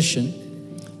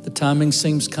transition. The timing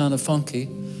seems kind of funky,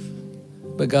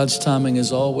 but God's timing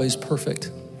is always perfect.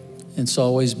 And it's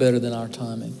always better than our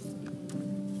timing.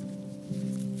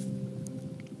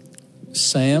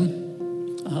 Sam,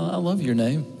 I love your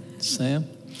name, Sam.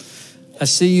 I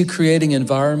see you creating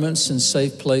environments and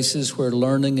safe places where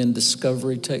learning and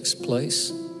discovery takes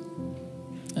place.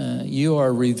 You are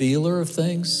a revealer of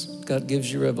things. God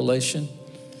gives you revelation,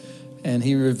 and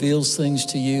he reveals things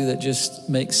to you that just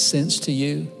make sense to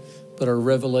you, but are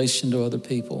revelation to other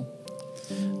people.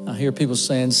 I hear people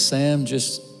saying, Sam,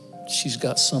 she's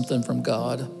got something from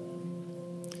God.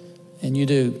 And you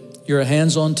do. You're a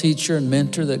hands-on teacher and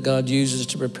mentor that God uses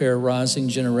to prepare rising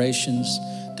generations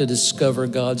to discover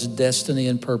God's destiny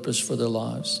and purpose for their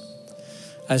lives.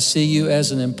 I see you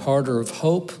as an imparter of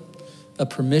hope, a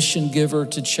permission giver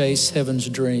to chase heaven's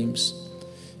dreams.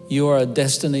 You are a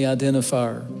destiny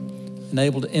identifier and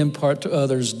able to impart to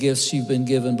others gifts you've been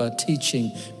given by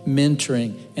teaching,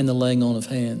 mentoring, and the laying on of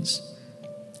hands.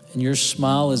 And your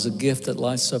smile is a gift that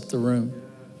lights up the room.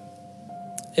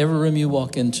 Every room you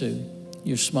walk into,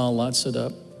 your smile lights it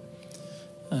up.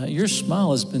 Your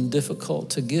smile has been difficult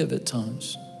to give at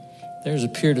times. There's a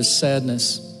period of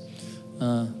sadness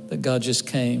that God just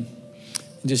came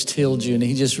and just healed you, and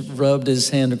he just rubbed his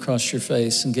hand across your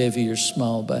face and gave you your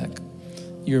smile back.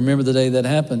 You remember the day that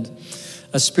happened.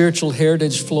 A spiritual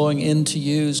heritage flowing into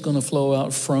you is going to flow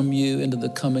out from you into the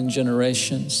coming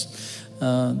generations.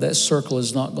 That circle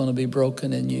is not going to be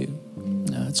broken in you.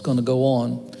 It's going to go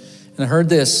on. And I heard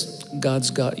this, God's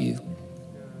got you.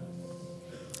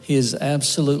 He is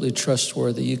absolutely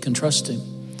trustworthy. You can trust him.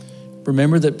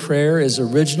 Remember that prayer is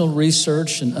original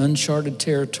research in uncharted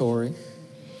territory.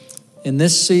 In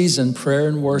this season, prayer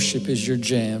and worship is your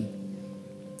jam.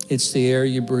 It's the air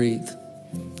you breathe,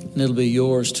 and it'll be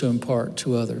yours to impart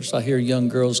to others. I hear young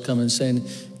girls coming saying,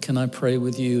 can I pray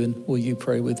with you, and will you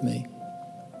pray with me?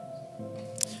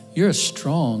 You're a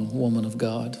strong woman of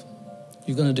God.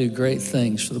 You're going to do great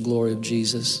things for the glory of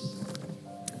Jesus.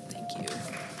 Thank you.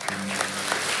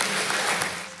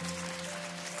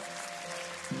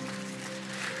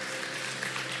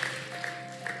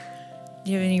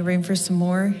 Do you have any room for some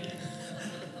more?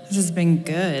 This has been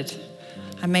good.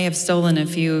 I may have stolen a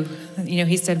few.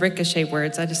 He said ricochet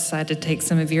words. I decided to take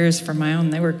some of yours for my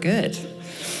own. They were good.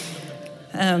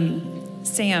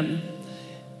 Sam,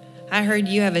 I heard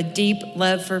you have a deep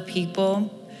love for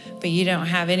people, but you don't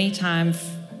have any time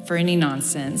for any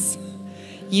nonsense.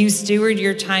 You steward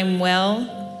your time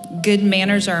well. Good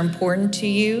manners are important to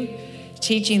you.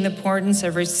 Teaching the importance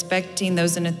of respecting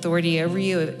those in authority over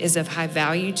you is of high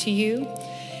value to you.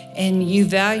 And you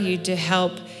value to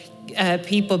help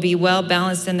people be well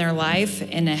balanced in their life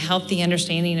and a healthy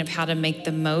understanding of how to make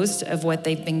the most of what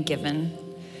they've been given.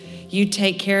 You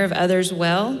take care of others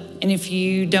well, and if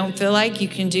you don't feel like you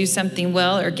can do something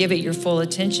well or give it your full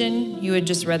attention, you would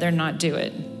just rather not do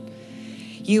it.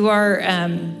 You are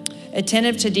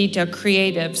attentive to detail,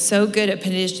 creative, so good at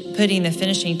putting the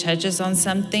finishing touches on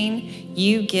something,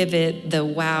 you give it the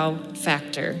wow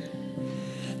factor.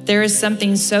 There is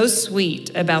something so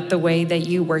sweet about the way that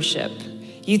you worship.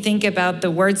 You think about the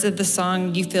words of the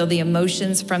song, you feel the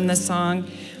emotions from the song,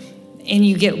 and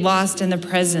you get lost in the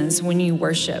presence when you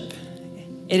worship.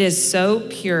 It is so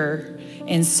pure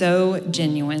and so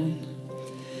genuine.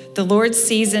 The Lord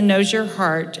sees and knows your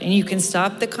heart, and you can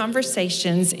stop the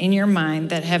conversations in your mind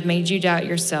that have made you doubt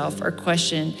yourself or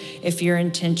question if your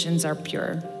intentions are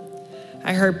pure.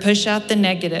 I heard push out the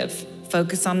negative,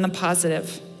 focus on the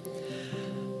positive.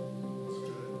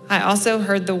 I also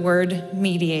heard the word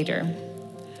mediator.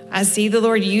 I see the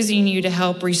Lord using you to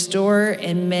help restore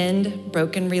and mend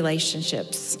broken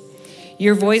relationships.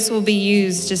 Your voice will be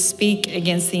used to speak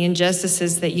against the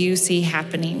injustices that you see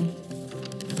happening.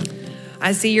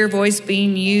 I see your voice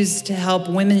being used to help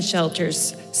women's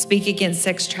shelters, speak against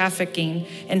sex trafficking,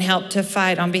 and help to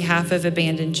fight on behalf of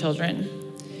abandoned children.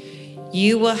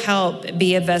 You will help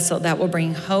be a vessel that will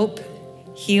bring hope,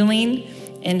 healing,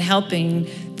 and helping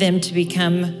them to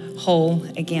become whole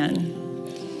again.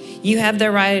 You have the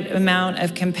right amount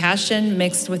of compassion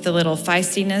mixed with a little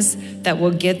feistiness that will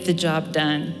get the job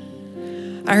done.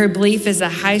 I heard belief is a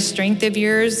high strength of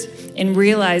yours, and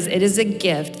realize it is a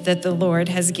gift that the Lord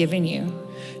has given you.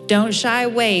 Don't shy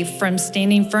away from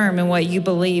standing firm in what you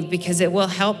believe, because it will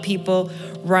help people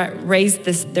raise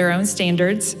their own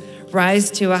standards, rise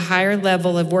to a higher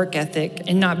level of work ethic,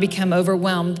 and not become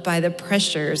overwhelmed by the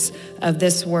pressures of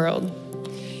this world.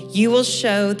 You will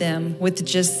show them with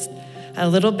just a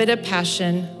little bit of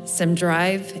passion, some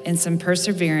drive, and some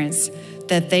perseverance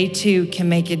that they too can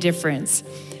make a difference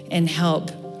and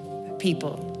help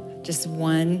people, just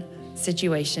one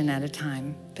situation at a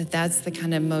time. But that's the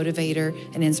kind of motivator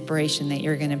and inspiration that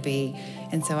you're going to be.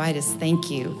 And so I just thank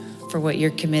you for what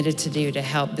you're committed to do to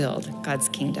help build God's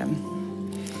kingdom.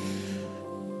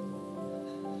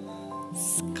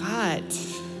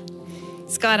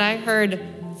 Scott, I heard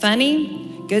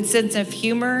funny, good sense of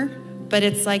humor, but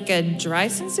it's like a dry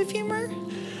sense of humor.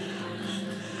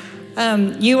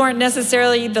 You aren't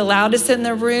necessarily the loudest in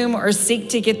the room or seek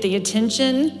to get the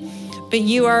attention, but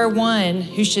you are one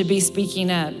who should be speaking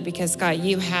up, because God,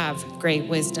 you have great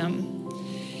wisdom.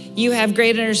 You have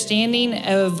great understanding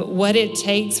of what it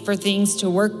takes for things to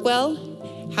work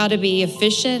well, how to be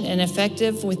efficient and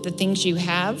effective with the things you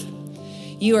have.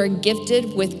 You are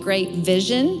gifted with great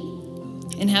vision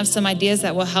and have some ideas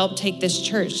that will help take this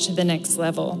church to the next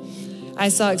level. I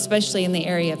saw especially in the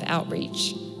area of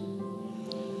outreach.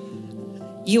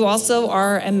 You also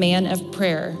are a man of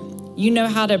prayer. You know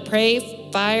how to pray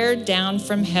fire down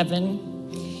from heaven.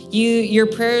 Your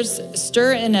prayers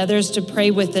stir in others to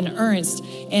pray with an earnest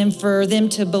and for them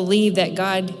to believe that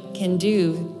God can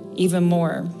do even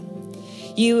more.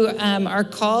 You are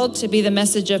called to be the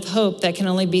message of hope that can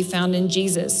only be found in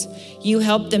Jesus. You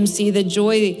help them see the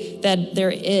joy that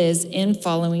there is in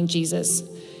following Jesus.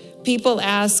 People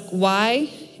ask why,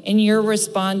 and your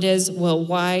response is, well,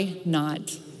 why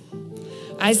not?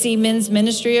 I see men's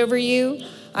ministry over you.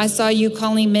 I saw you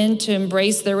calling men to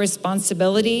embrace their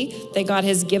responsibility that God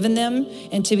has given them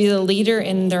and to be the leader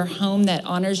in their home that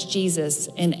honors Jesus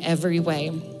in every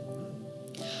way.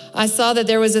 I saw that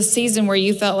there was a season where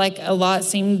you felt like a lot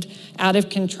seemed out of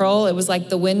control. It was like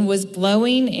the wind was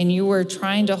blowing and you were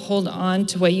trying to hold on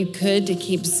to what you could to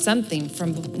keep something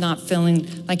from not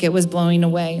feeling like it was blowing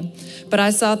away. But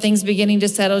I saw things beginning to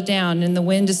settle down and the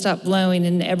wind to stop blowing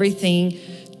and everything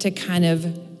to kind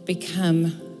of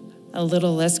become a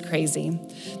little less crazy.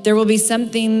 There will be some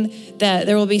things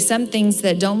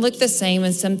that don't look the same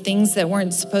and some things that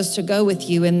weren't supposed to go with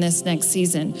you in this next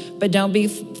season. But don't be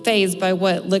fazed by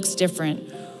what looks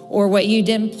different or what you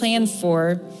didn't plan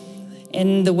for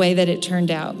in the way that it turned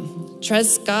out.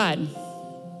 Trust God.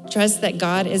 Trust that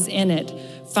God is in it.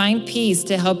 Find peace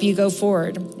to help you go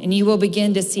forward, and you will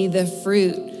begin to see the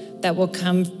fruit that will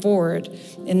come forward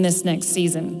in this next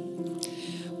season.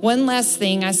 One last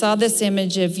thing, I saw this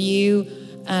image of you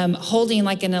holding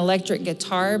like an electric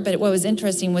guitar, but what was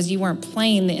interesting was you weren't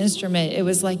playing the instrument. It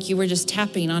was like you were just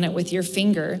tapping on it with your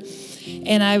finger.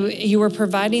 And you were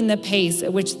providing the pace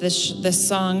at which the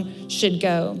song should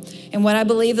go. And what I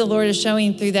believe the Lord is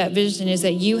showing through that vision is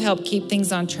that you help keep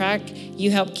things on track. You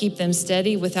help keep them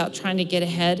steady without trying to get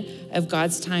ahead of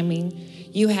God's timing.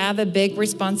 You have a big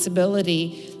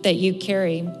responsibility that you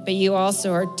carry, but you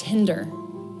also are tender.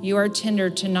 You are tender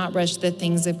to not rush the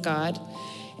things of God.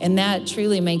 And that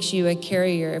truly makes you a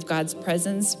carrier of God's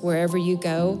presence wherever you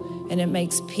go. And it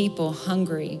makes people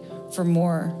hungry for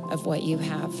more of what you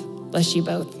have. Bless you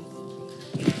both.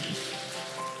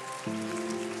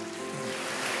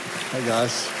 Hey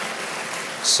guys.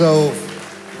 So,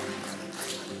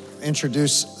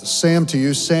 introduce Sam to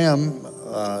you. Sam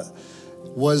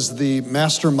was the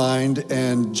mastermind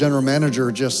and general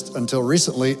manager just until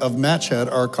recently of Matchhead,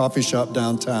 our coffee shop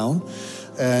downtown.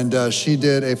 And she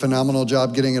did a phenomenal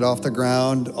job getting it off the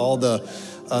ground, all the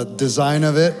design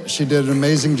of it. She did an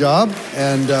amazing job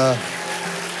and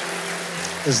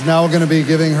is now going to be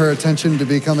giving her attention to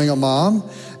becoming a mom.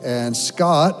 And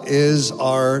Scott is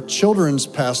our children's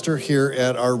pastor here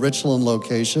at our Richland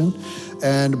location.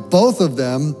 And both of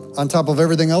them, on top of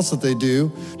everything else that they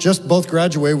do, just both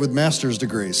graduated with master's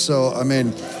degrees. So, I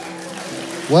mean,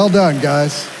 well done,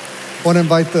 guys. I want to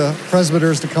invite the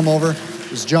presbyters to come over.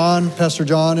 Is Pastor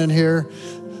John in here?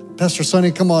 Pastor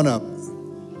Sonny, come on up.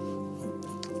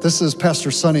 This is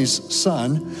Pastor Sonny's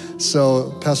son.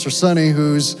 So Pastor Sonny,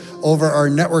 who's over our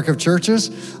network of churches,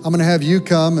 I'm going to have you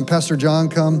come and Pastor John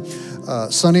come.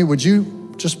 Sonny, would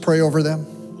you just pray over them?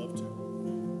 Love to.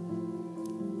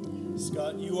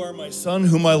 Scott, you are my son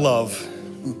whom I love.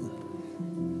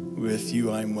 With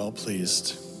you I'm well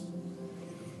pleased.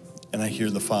 And I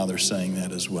hear the Father saying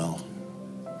that as well.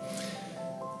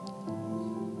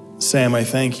 Sam, I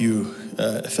thank you,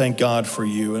 thank God for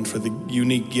you and for the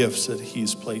unique gifts that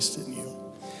He's placed in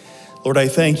you. Lord, I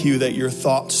thank you that your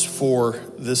thoughts for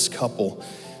this couple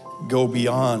go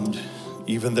beyond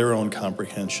even their own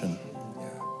comprehension.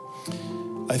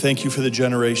 I thank you for the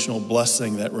generational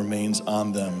blessing that remains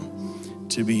on them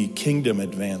to be kingdom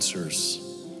advancers.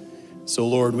 So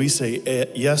Lord, we say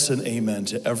yes and amen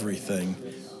to everything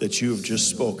that you have just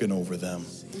spoken over them.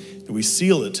 And we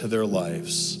seal it to their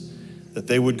lives, that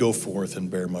they would go forth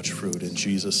and bear much fruit in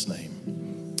Jesus'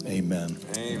 name. Amen.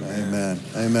 Amen. Amen.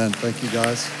 Amen. Thank you,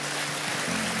 guys.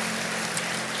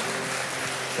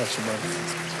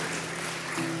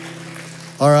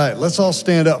 All right, let's all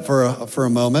stand up for a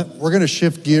moment. We're going to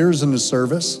shift gears in the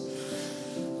service.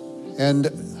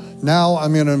 And now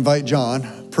I'm going to invite John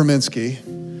Perminsky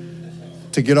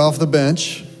to get off the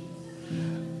bench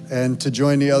and to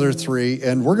join the other three.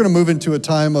 And we're going to move into a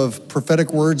time of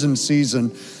prophetic words in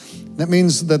season. That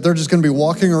means that they're just going to be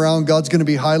walking around. God's going to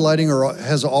be highlighting or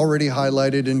has already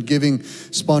highlighted and giving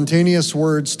spontaneous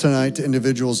words tonight to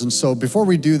individuals. And so before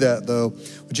we do that, though,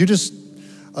 would you just,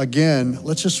 again,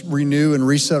 let's just renew and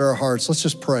reset our hearts. Let's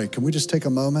just pray. Can we just take a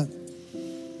moment?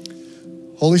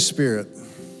 Holy Spirit,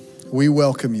 we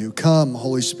welcome you. Come,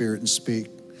 Holy Spirit, and speak.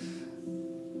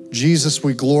 Jesus,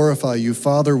 we glorify you.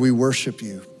 Father, we worship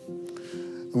you.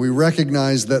 We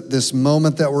recognize that this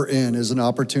moment that we're in is an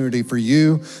opportunity for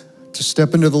you to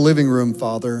step into the living room,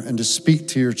 Father, and to speak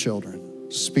to your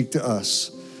children, speak to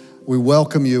us. We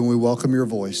welcome you and we welcome your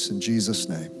voice in Jesus'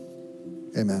 name.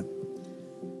 Amen.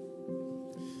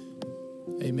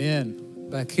 Amen.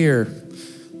 Back here.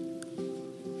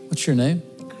 What's your name?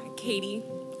 Katie.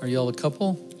 Are y'all a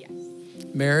couple? Yes.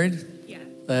 Married? Yeah.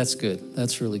 That's good.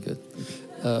 That's really good.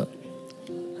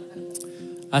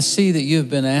 I see that you have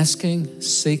been asking,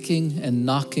 seeking, and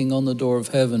knocking on the door of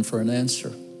heaven for an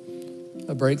answer,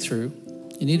 a breakthrough.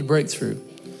 You need a breakthrough.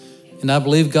 And I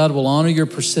believe God will honor your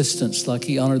persistence like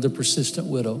he honored the persistent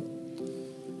widow.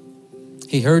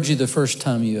 He heard you the first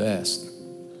time you asked.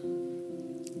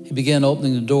 He began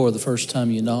opening the door the first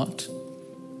time you knocked.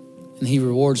 And he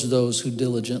rewards those who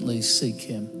diligently seek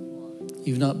him.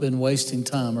 You've not been wasting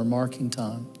time or marking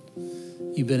time.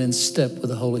 You've been in step with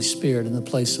the Holy Spirit in the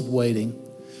place of waiting.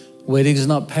 Waiting is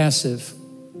not passive.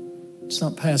 It's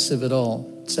not passive at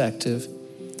all. It's active.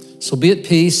 So be at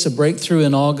peace, a breakthrough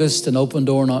in August, an open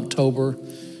door in October,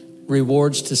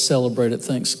 rewards to celebrate at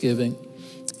Thanksgiving.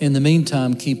 In the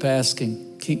meantime, keep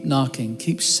asking, keep knocking,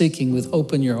 keep seeking with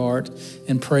hope in your heart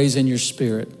and praise in your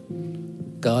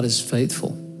spirit. God is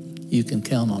faithful. You can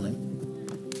count on him.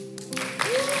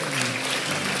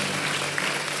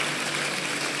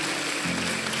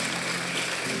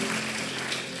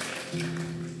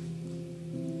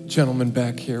 Gentleman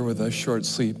back here with a short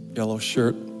sleeve yellow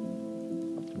shirt.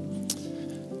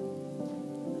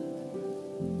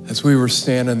 As we were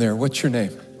standing there, what's your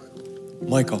name?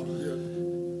 Michael.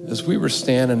 As we were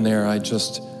standing there, I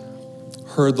just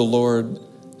heard the Lord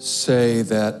say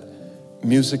that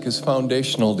music is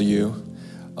foundational to you.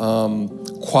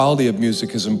 Quality of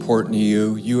music is important to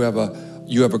you. You have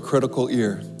a critical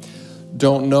ear.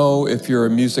 Don't know if you're a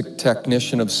music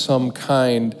technician of some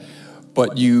kind,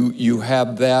 but you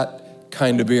have that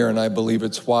kind of ear, and I believe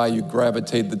it's why you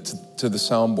gravitate to the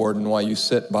soundboard and why you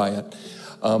sit by it.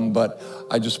 But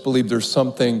I just believe there's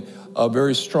something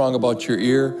very strong about your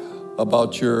ear,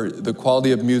 about the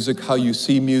quality of music, how you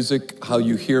see music, how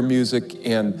you hear music,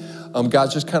 and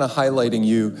God's just kind of highlighting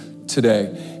you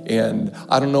today. And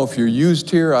I don't know if you're used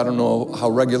here. I don't know how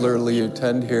regularly you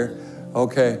attend here.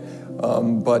 Okay.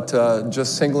 But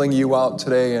just singling you out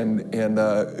today,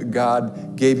 and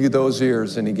God gave you those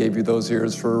ears, and he gave you those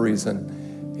ears for a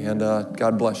reason. And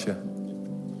God bless you.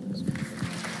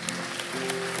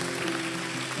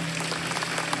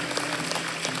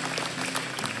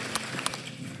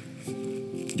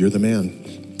 You're the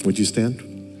man. Would you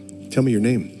stand? Tell me your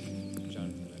name.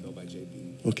 Jonathan, I go by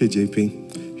JP. Okay,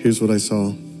 JP. Here's what I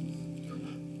saw.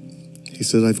 He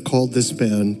said, I've called this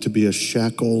man to be a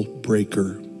shackle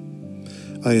breaker.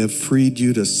 I have freed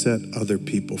you to set other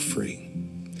people free.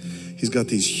 He's got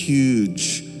these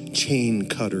huge chain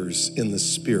cutters in the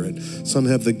spirit. Some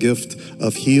have the gift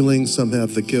of healing. Some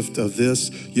have the gift of this.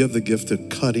 You have the gift of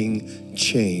cutting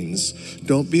chains.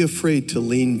 Don't be afraid to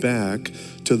lean back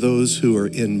to those who are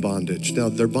in bondage. Now,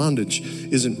 their bondage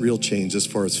isn't real chains as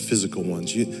far as physical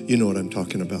ones. You know what I'm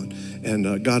talking about.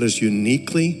 And God has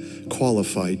uniquely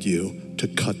qualified you to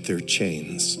cut their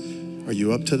chains. Are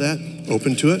you up to that?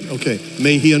 Open to it? Okay.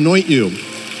 May he anoint you. In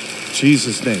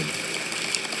Jesus' name.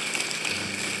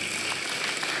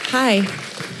 Hi.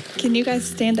 Can you guys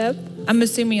stand up? I'm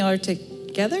assuming y'all are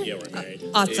together? Yeah, we're married.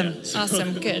 Awesome. Yeah.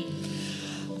 Awesome. Good.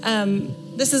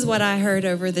 This is what I heard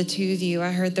over the two of you.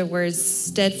 I heard the words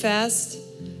steadfast,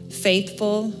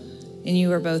 faithful, and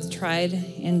you are both tried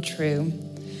and true.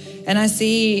 And I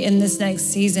see in this next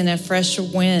season a fresh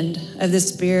wind of the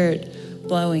Spirit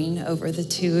blowing over the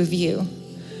two of you.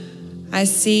 I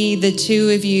see the two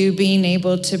of you being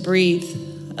able to breathe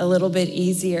a little bit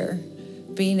easier,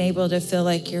 being able to feel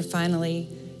like you're finally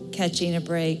catching a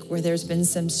break where there's been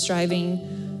some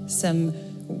striving,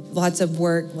 lots of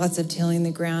work, lots of tilling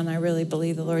the ground. I really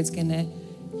believe the Lord's going to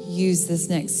use this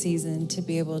next season to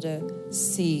be able to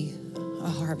see a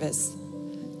harvest,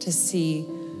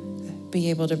 be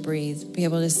able to breathe, be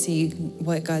able to see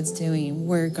what God's doing,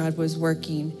 where God was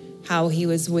working, how he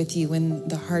was with you in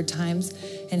the hard times,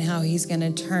 and how he's going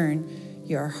to turn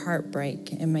your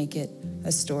heartbreak and make it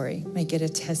a story, make it a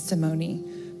testimony,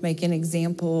 make an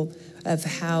example of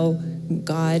how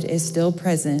God is still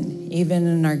present, even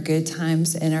in our good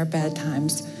times and our bad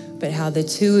times, but how the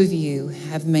two of you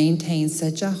have maintained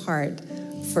such a heart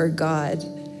for God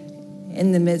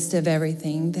in the midst of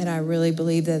everything that I really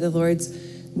believe that the Lord's,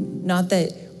 not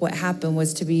that what happened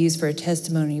was to be used for a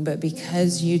testimony, but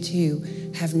because you two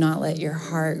have not let your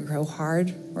heart grow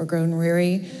hard or grown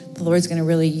weary, the Lord's going to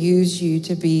really use you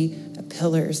to be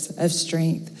pillars of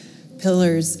strength,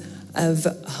 pillars of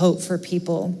hope for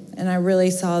people. And I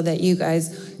really saw that you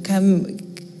guys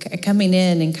coming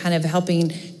in and kind of helping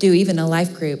do even a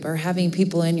life group or having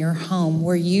people in your home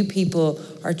where you people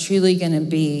are truly going to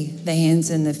be the hands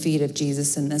and the feet of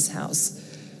Jesus in this house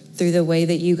through the way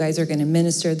that you guys are going to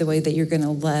minister, the way that you're going to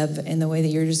love, and the way that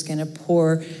you're just going to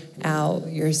pour out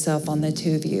yourself on the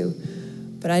two of you.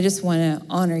 But I just want to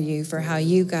honor you for how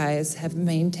you guys have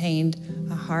maintained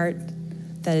a heart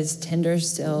that is tender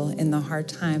still in the hard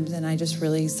times. And I just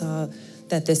really saw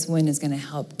that this wind is going to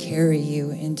help carry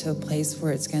you into a place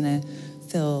where it's going to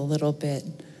feel a little bit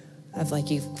of like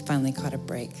you've finally caught a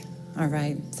break. All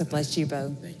right. So bless you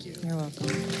both. Thank you. You're welcome.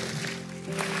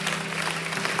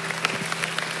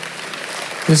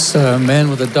 This man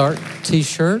with a dark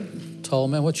T-shirt, tall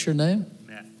man, what's your name?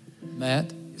 Matt.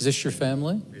 Matt. Is this your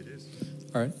family? It is.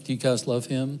 All right. Do you guys love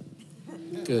him?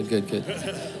 Good, good, good.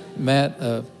 Matt,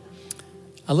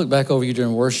 I look back over you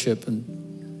during worship,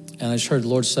 and I just heard the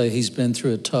Lord say he's been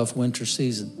through a tough winter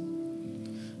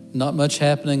season. Not much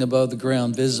happening above the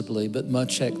ground visibly, but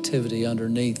much activity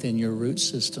underneath in your root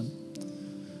system.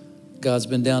 God's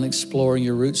been down exploring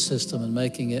your root system and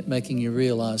making you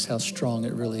realize how strong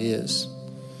it really is.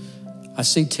 I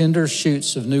see tender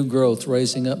shoots of new growth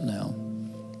raising up now.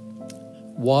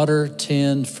 Water,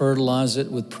 tend, fertilize it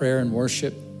with prayer and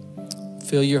worship.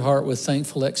 Fill your heart with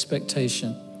thankful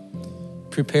expectation.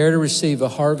 Prepare to receive a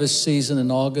harvest season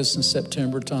in August and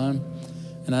September time.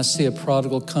 And I see a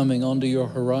prodigal coming onto your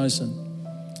horizon.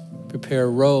 Prepare a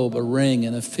robe, a ring,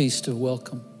 and a feast of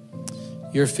welcome.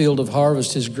 Your field of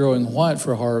harvest is growing white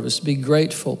for harvest. Be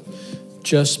grateful.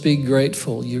 Just be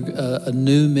grateful. A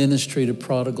new ministry to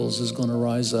prodigals is going to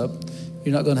rise up.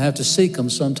 You're not going to have to seek them.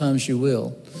 Sometimes you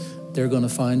will. They're going to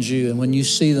find you. And when you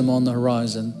see them on the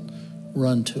horizon,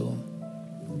 run to them.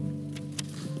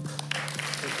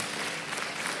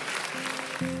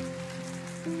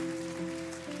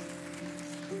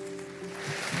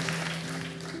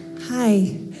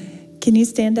 Hi. Can you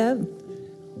stand up?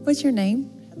 What's your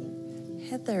name?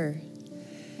 Heather.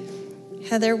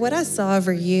 Heather, what I saw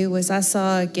over you was I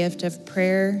saw a gift of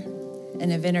prayer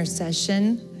and of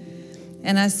intercession.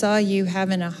 And I saw you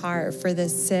having a heart for the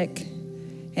sick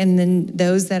and then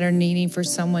those that are needing for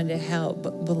someone to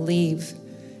help believe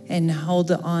and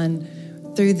hold on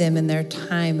through them in their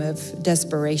time of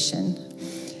desperation.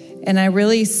 And I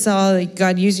really saw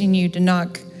God using you to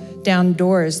knock down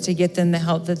doors to get them the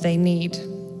help that they need.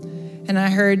 And I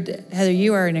heard, Heather,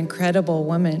 you are an incredible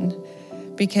woman,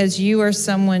 because you are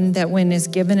someone that when is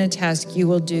given a task, you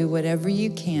will do whatever you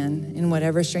can in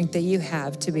whatever strength that you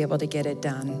have to be able to get it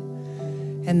done.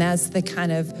 And that's the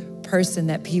kind of person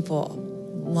that people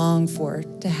long for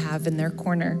to have in their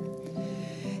corner.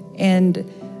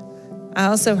 And I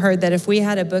also heard that if we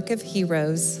had a book of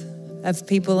heroes, of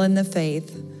people in the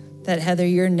faith, that Heather,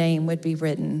 your name would be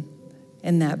written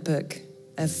in that book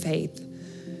of faith,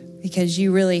 because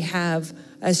you really have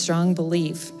a strong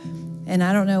belief. And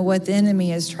I don't know what the enemy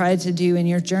has tried to do in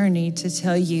your journey to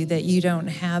tell you that you don't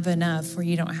have enough or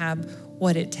you don't have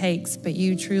what it takes, but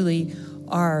you truly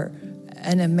are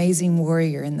an amazing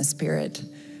warrior in the spirit.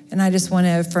 And I just want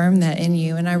to affirm that in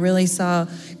you. And I really saw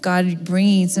God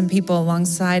bringing some people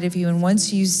alongside of you. And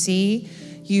once you see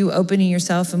you opening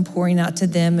yourself and pouring out to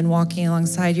them and walking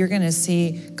alongside, you're going to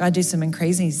see God do some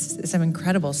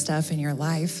incredible stuff in your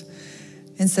life.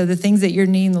 And so the things that you're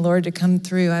needing the Lord to come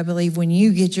through, I believe when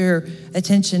you get your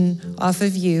attention off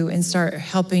of you and start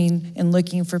helping and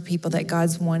looking for people that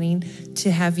God's wanting to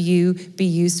have you be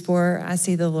used for, I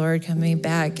see the Lord coming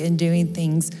back and doing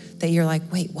things that you're like,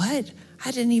 wait, what? I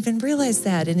didn't even realize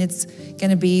that. And it's going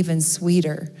to be even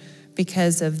sweeter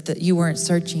because of you weren't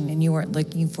searching and you weren't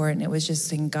looking for it. And it was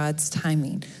just in God's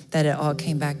timing that it all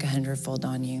came back 100-fold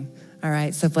on you. All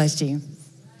right, so bless you.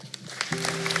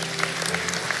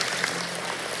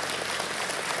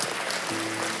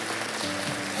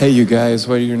 Hey, you guys,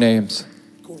 what are your names?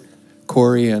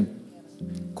 Corey and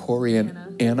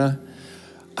Anna.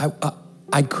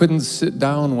 I couldn't sit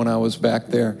down when I was back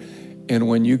there. And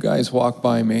when you guys walked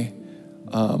by me,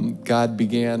 God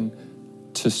began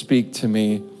to speak to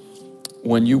me.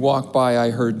 When you walked by,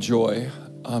 I heard joy.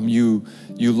 You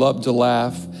love to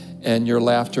laugh, and your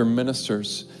laughter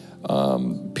ministers.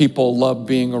 People love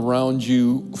being around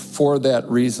you for that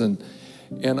reason.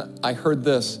 And I heard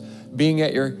this, being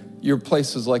at your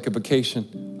place is like a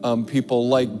vacation. People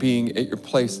like being at your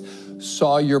place.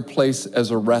 Saw your place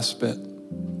as a respite,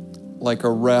 like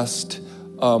a rest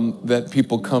that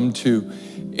people come to.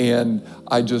 And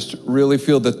I just really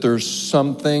feel that there's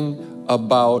something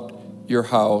about your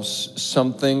house,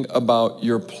 something about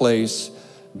your place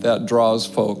that draws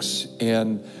folks.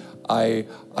 And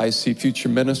I see future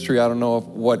ministry. I don't know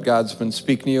what God's been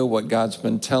speaking to you, what God's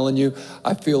been telling you.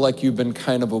 I feel like you've been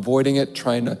kind of avoiding it,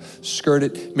 trying to skirt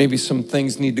it. Maybe some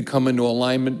things need to come into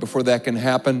alignment before that can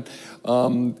happen,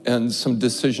 and some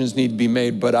decisions need to be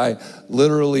made. But I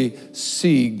literally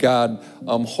see God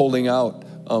holding out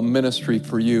ministry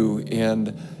for you.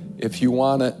 And if you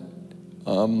want it,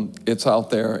 it's out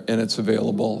there and it's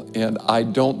available. And I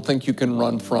don't think you can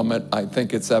run from it. I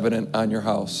think it's evident on your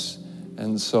house.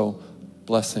 And so,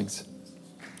 blessings.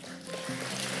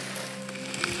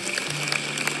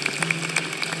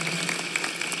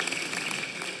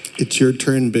 It's your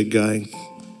turn, big guy.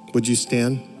 Would you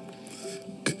stand?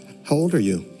 How old are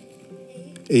you?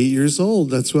 8 years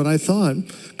old. That's what I thought.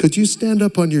 Could you stand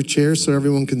up on your chair so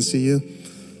everyone can see you?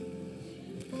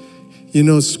 You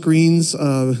know, screens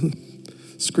are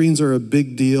a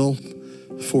big deal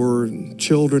for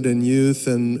children and youth,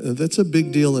 and that's a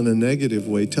big deal in a negative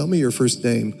way. Tell me your first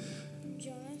name.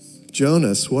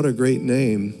 Jonas, what a great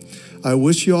name. I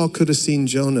wish you all could have seen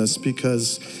Jonas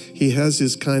because he has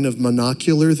his kind of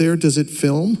monocular there. Does it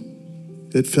film?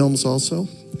 It films also?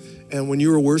 And when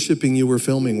you were worshiping, you were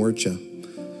filming, weren't you?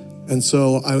 And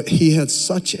so he had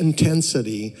such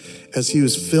intensity as he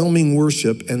was filming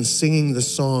worship and singing the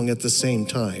song at the same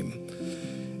time.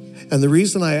 And the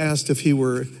reason I asked if he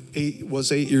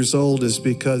was 8 years old is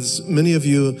because many of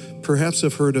you perhaps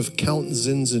have heard of Count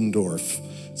Zinzendorf.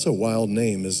 It's a wild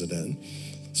name, isn't it?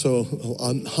 So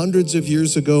hundreds of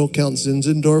years ago, Count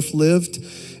Zinzendorf lived.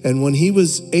 And when he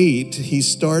was 8, he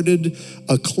started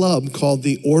a club called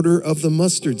the Order of the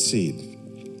Mustard Seed.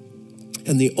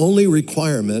 And the only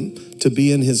requirement to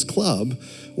be in his club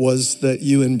was that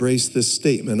you embrace this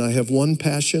statement: I have one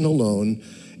passion alone,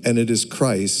 and it is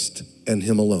Christ and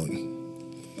him alone.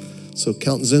 So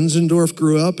Count Zinzendorf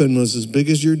grew up and was as big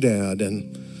as your dad,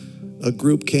 and a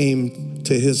group came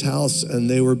to his house and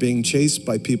they were being chased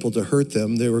by people to hurt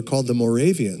them. They were called the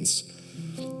Moravians.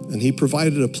 And he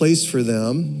provided a place for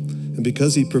them, and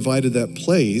because he provided that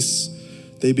place,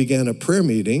 they began a prayer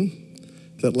meeting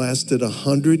that lasted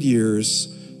 100 years,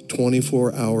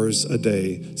 24 hours a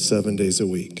day, 7 days a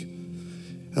week.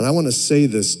 And I want to say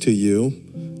this to you: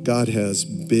 God has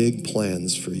big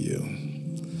plans for you.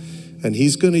 And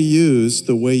he's going to use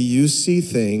the way you see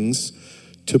things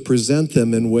to present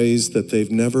them in ways that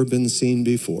they've never been seen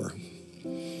before.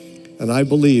 And I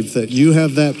believe that you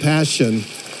have that passion,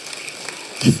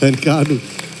 and God,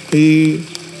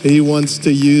 he wants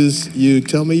to use you.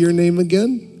 Tell me your name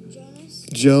again.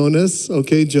 Jonas.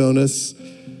 Okay, Jonas.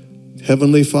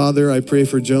 Heavenly Father, I pray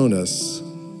for Jonas,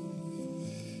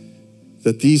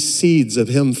 that these seeds of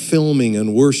him filming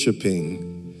and worshiping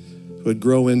would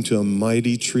grow into a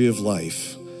mighty tree of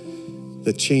life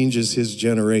that changes his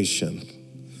generation.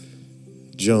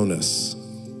 Jonas,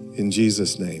 in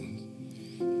Jesus'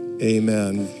 name,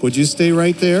 amen. Would you stay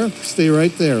right there? Stay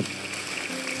right there.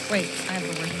 Wait, I have a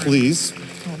word for Please.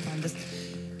 Hold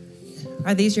on.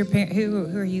 Are these your parents?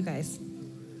 Who are you guys?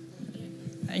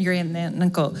 Your aunt and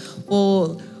uncle.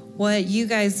 Well, what you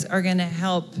guys are going to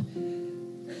help,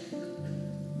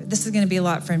 this is going to be a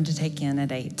lot for him to take in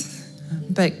at 8.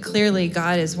 But clearly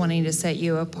God is wanting to set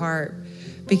you apart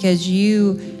because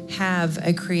you have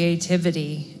a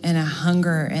creativity and a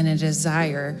hunger and a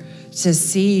desire to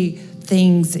see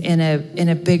things in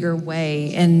a bigger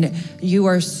way. And you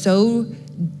are so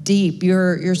deep.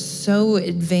 You're so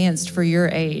advanced for your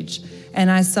age. And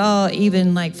I saw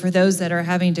even like for those that are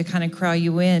having to kind of crowd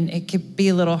you in, it could be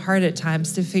a little hard at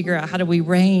times to figure out how do we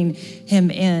rein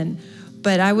him in.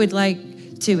 But I would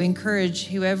like to encourage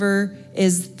whoever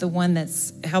is the one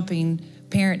that's helping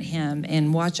parent him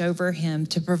and watch over him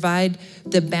to provide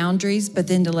the boundaries, but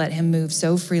then to let him move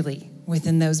so freely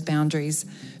within those boundaries,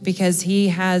 because he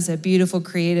has a beautiful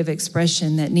creative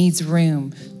expression that needs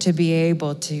room to be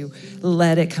able to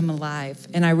let it come alive.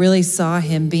 And I really saw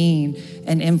him being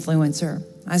an influencer.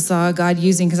 I saw God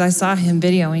using, because I saw him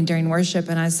videoing during worship,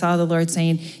 and I saw the Lord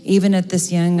saying, even at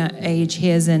this young age, he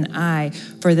has an eye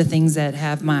for the things that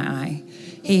have my eye.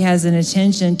 He has an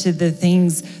attention to the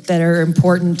things that are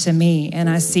important to me. And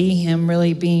I see him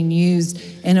really being used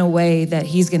in a way that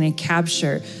he's going to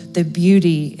capture the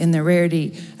beauty and the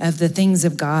rarity of the things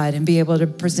of God and be able to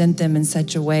present them in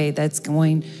such a way that's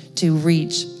going to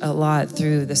reach a lot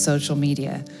through the social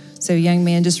media. So young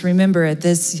man, just remember at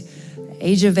this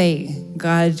age of 8,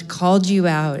 God called you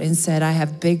out and said, I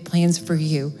have big plans for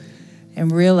you. And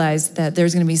realize that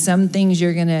there's going to be some things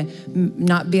you're going to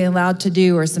not be allowed to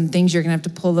do, or some things you're going to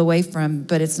have to pull away from.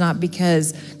 But it's not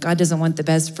because God doesn't want the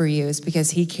best for you. It's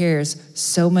because he cares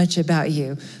so much about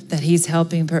you that he's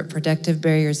helping put protective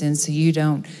barriers in so you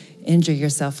don't injure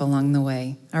yourself along the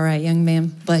way. All right, young man,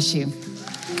 bless you.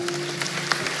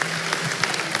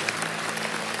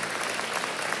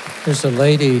 There's a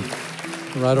lady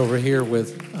right over here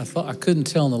with, I couldn't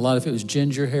tell in the light if it was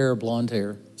ginger hair or blonde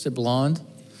hair. Is it blonde?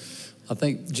 I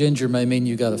think ginger may mean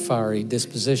you got a fiery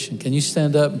disposition. Can you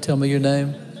stand up and tell me your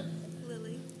name?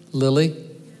 Lily. Lily?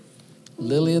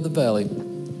 Lily of the Valley.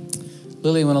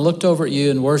 Lily, when I looked over at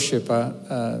you in worship,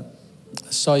 I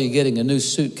saw you getting a new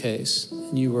suitcase,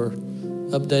 and you were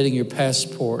updating your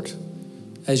passport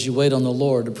as you wait on the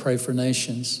Lord to pray for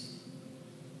nations.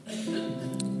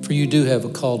 For you do have a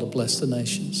call to bless the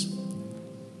nations.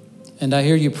 And I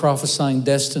hear you prophesying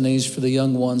destinies for the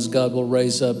young ones God will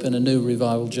raise up in a new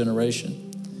revival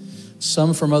generation.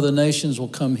 Some from other nations will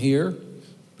come here,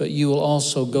 but you will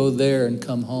also go there and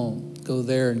come home. Go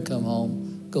there and come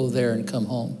home. Go there and come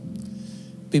home.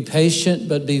 Be patient,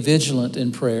 but be vigilant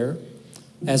in prayer.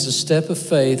 As a step of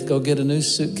faith, go get a new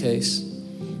suitcase.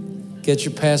 Get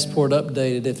your passport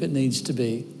updated if it needs to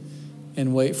be,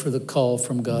 and wait for the call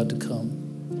from God to come.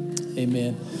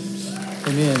 Amen.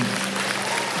 Amen.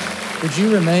 Would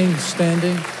you remain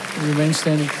standing? Remain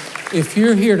standing. If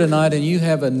you're here tonight and you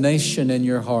have a nation in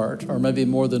your heart, or maybe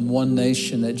more than one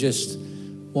nation that just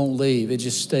won't leave, it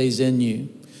just stays in you,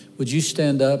 would you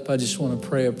stand up? I just want to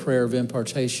pray a prayer of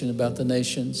impartation about the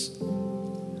nations.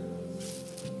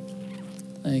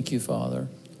 Thank you, Father.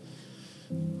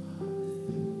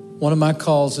 One of my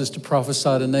calls is to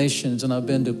prophesy to nations, and I've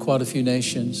been to quite a few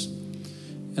nations.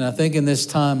 And I think in this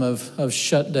time of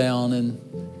shutdown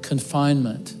and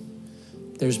confinement,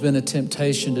 there's been a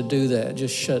temptation to do that,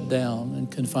 just shut down and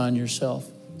confine yourself.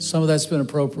 Some of that's been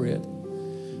appropriate,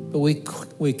 but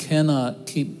we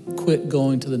cannot quit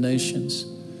going to the nations.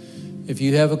 If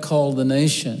you have a call to the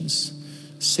nations,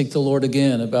 seek the Lord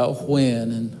again about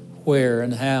when and where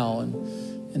and how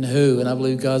and who, and I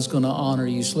believe God's going to honor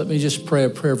you. So let me just pray a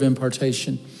prayer of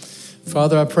impartation.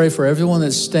 Father, I pray for everyone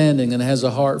that's standing and has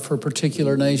a heart for a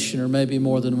particular nation or maybe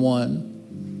more than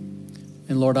one.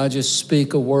 And Lord, I just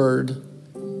speak a word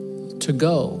to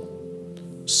go.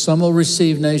 Some will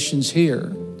receive nations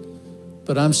here,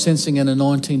 but I'm sensing an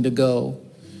anointing to go.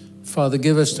 Father,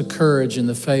 give us the courage and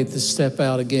the faith to step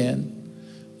out again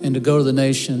and to go to the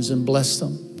nations and bless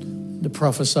them, to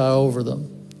prophesy over them.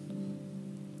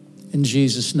 In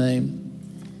Jesus' name,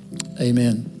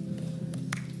 amen.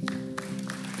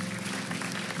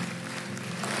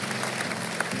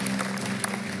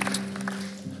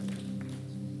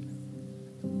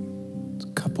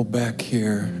 Couple back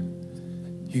here.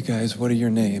 You guys, what are your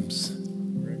names?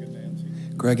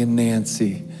 Greg and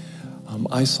Nancy.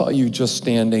 I saw you just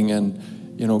standing,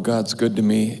 and you know, God's good to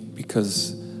me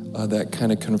because that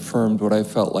kind of confirmed what I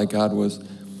felt like God was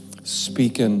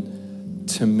speaking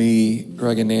to me.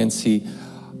 Greg and Nancy,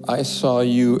 I saw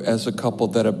you as a couple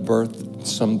that have birthed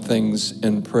some things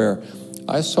in prayer.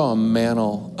 I saw a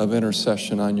mantle of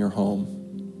intercession on your home.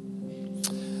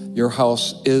 Your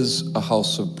house is a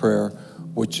house of prayer,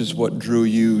 which is what drew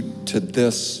you to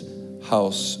this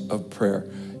house of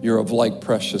prayer. You're of like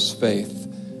precious faith.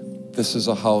 This is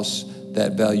a house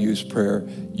that values prayer.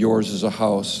 Yours is a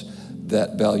house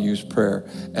that values prayer.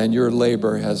 And your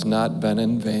labor has not been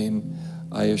in vain,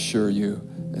 I assure you.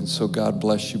 And so God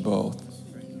bless you both.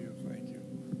 Thank you. Thank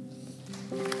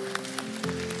you.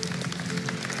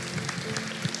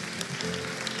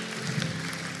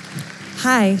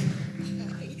 Hi.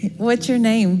 What's your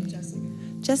name?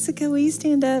 Jessica, will you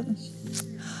stand up?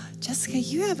 Jessica,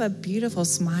 you have a beautiful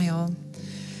smile.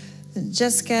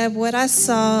 Jessica, what I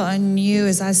saw on you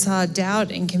is I saw doubt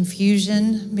and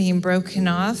confusion being broken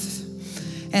off.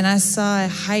 And I saw a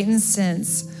heightened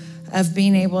sense of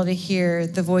being able to hear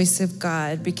the voice of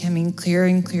God becoming clearer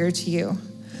and clearer to you.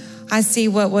 I see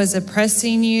what was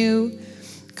oppressing you,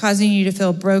 causing you to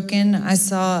feel broken. I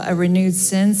saw a renewed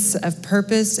sense of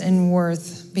purpose and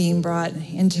worth being brought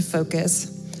into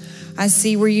focus. I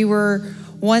see where you were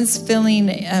once feeling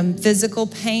physical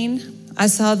pain. I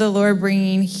saw the Lord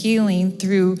bringing healing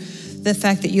through the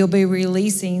fact that you'll be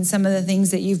releasing some of the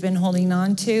things that you've been holding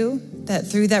on to, that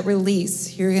through that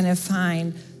release, you're going to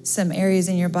find some areas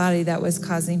in your body that was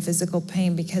causing physical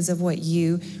pain because of what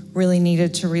you really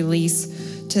needed to release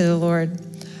to the Lord.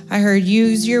 I heard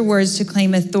use your words to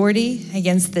claim authority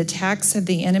against the attacks of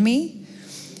the enemy,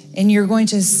 and you're going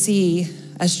to see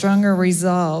a stronger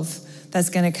resolve that's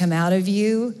going to come out of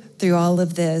you through all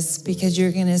of this, because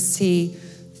you're going to see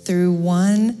through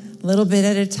one little bit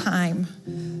at a time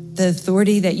the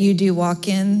authority that you do walk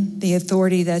in, the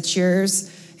authority that's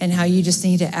yours, and how you just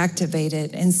need to activate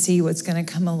it and see what's going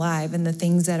to come alive and the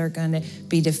things that are going to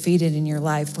be defeated in your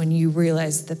life when you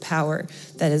realize the power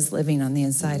that is living on the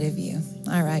inside of you.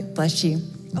 All right, bless you.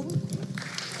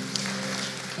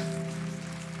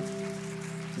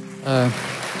 Oh.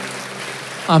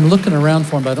 I'm looking around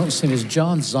for him, but I don't see him. Is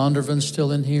John Zondervan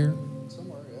still in here?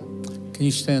 Can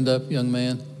you stand up, young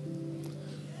man?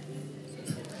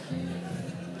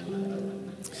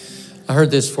 I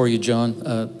heard this for you,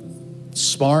 John.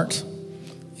 Smart,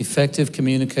 effective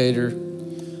communicator.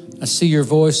 I see your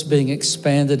voice being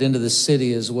expanded into the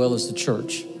city as well as the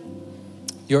church.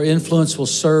 Your influence will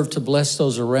serve to bless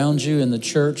those around you in the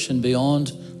church and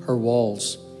beyond her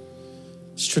walls.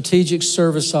 Strategic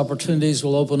service opportunities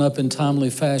will open up in timely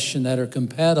fashion that are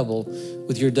compatible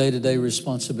with your day-to-day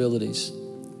responsibilities.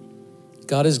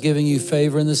 God is giving you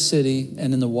favor in the city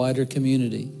and in the wider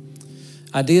community.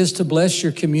 Ideas to bless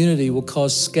your community will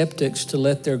cause skeptics to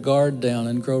let their guard down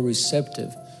and grow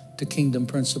receptive to kingdom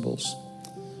principles.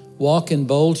 Walk in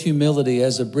bold humility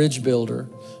as a bridge builder,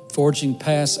 forging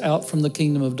paths out from the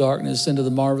kingdom of darkness into the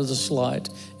marvelous light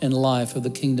and life of the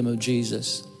kingdom of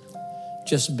Jesus.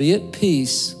 Just be at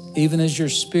peace, even as your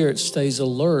spirit stays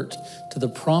alert to the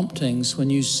promptings when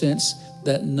you sense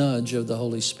that nudge of the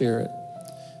Holy Spirit.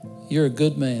 You're a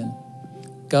good man.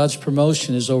 God's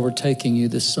promotion is overtaking you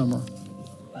this summer.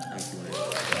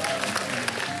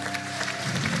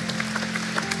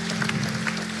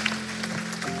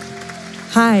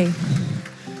 Hi.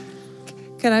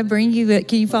 Can I bring you,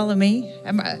 can you follow me?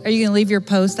 Are you going to leave your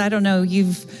post? I don't know.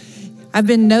 I've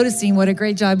been noticing what a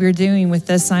great job you're doing with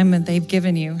the assignment they've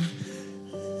given you.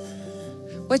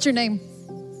 What's your name?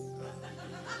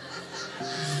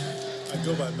 I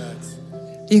go by Max.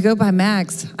 You go by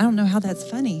Max. I don't know how that's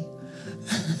funny.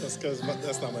 That's because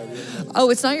that's not my real name. Oh,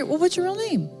 it's not your, well, what's your real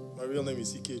name? My real name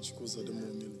is Ike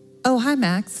Chukwuzodemomi. Oh, hi,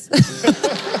 Max.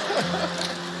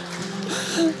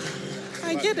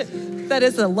 I get it. That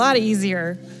is a lot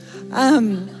easier.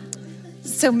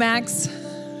 So Max,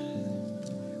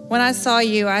 when I saw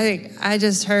you, I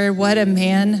just heard what a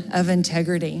man of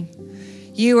integrity.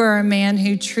 You are a man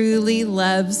who truly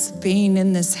loves being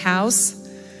in this house.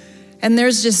 And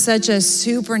there's just such a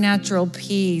supernatural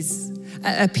peace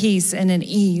and an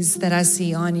ease that I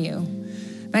see on you.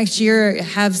 Max, you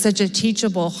have such a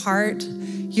teachable heart.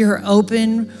 You're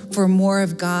open for more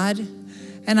of God.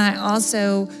 And I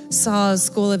also saw a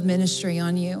school of ministry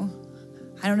on you.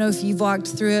 I don't know if you've walked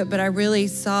through it, but I really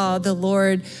saw the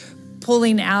Lord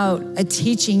pulling out a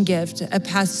teaching gift, a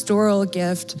pastoral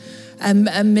gift,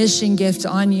 a mission gift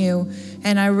on you.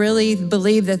 And I really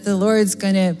believe that the Lord's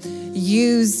going to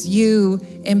use you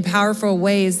in powerful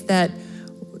ways that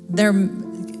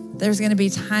there's going to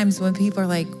be times when people are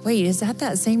like, wait, is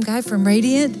that same guy from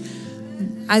Radiant?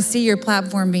 I see your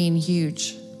platform being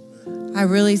huge. I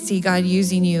really see God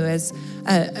using you as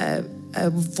a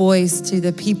voice to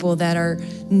the people that are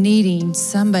needing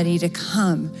somebody to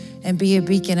come and be a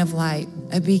beacon of light,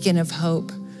 a beacon of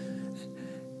hope.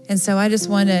 And so I just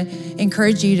want to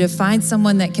encourage you to find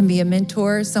someone that can be a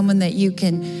mentor, someone that you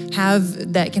can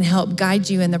have that can help guide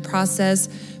you in the process,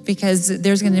 because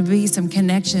there's going to be some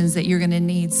connections that you're going to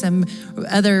need, some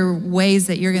other ways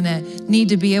that you're going to need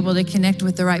to be able to connect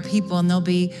with the right people. And there'll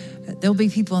be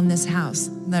people in this house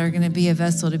that are going to be a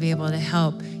vessel to be able to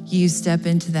help you step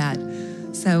into that.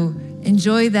 So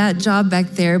enjoy that job back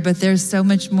there, but there's so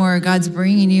much more. God's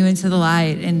bringing you into the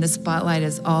light, and the spotlight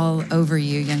is all over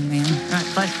you, young man. All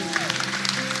right,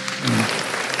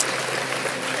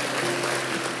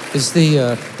 Is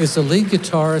the lead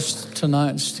guitarist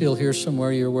tonight still here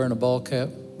somewhere? You're wearing a ball cap?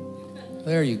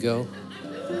 There you go.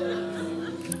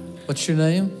 What's your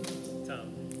name?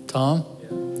 Tom.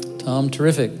 Tom? Tom,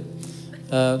 terrific.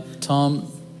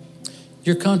 Tom,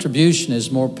 your contribution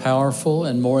is more powerful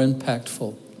and more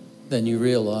impactful than you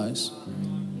realize.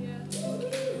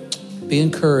 Be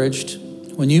encouraged.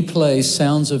 When you play,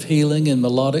 sounds of healing and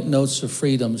melodic notes of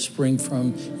freedom spring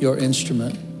from your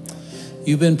instrument.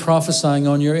 You've been prophesying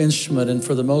on your instrument and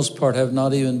for the most part have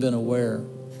not even been aware.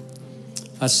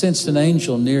 I sensed an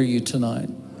angel near you tonight,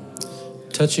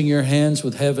 touching your hands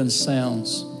with heaven's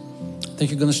sounds. I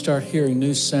think you're going to start hearing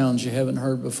new sounds you haven't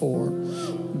heard before.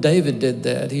 David did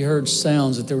that. He heard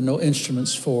sounds that there were no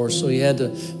instruments for, so he had to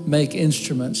make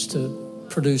instruments to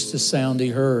produce the sound he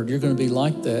heard. You're going to be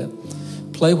like that.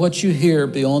 Play what you hear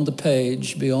beyond the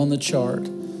page, beyond the chart,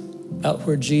 out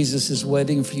where Jesus is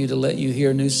waiting for you to let you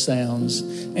hear new sounds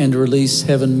and release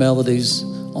heaven melodies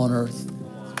on earth.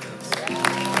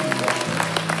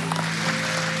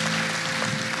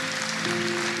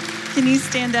 Can you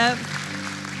stand up?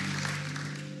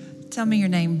 Tell me your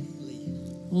name.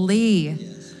 Lee.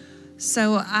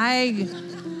 So I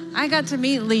got to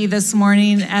meet Lee this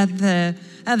morning at the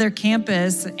other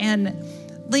campus. And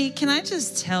Lee, can I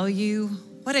just tell you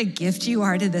what a gift you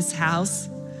are to this house?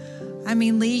 I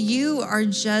mean, Lee, you are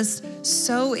just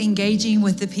so engaging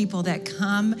with the people that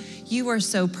come. You are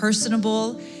so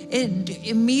personable it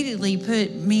immediately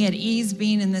put me at ease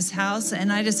being in this house.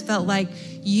 And I just felt like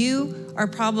you are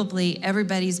probably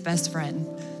everybody's best friend,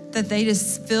 that they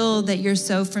just feel that you're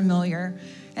so familiar.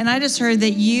 And I just heard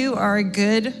that you are a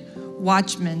good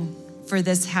watchman for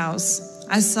this house.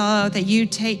 I saw that you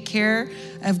take care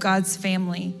of God's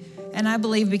family. And I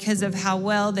believe because of how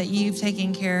well that you've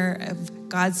taken care of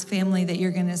God's family, that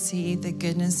you're going to see the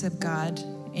goodness of God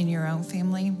in your own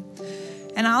family.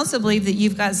 And I also believe that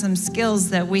you've got some skills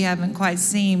that we haven't quite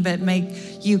seen, but make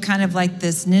you kind of like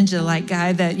this ninja-like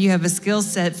guy, that you have a skill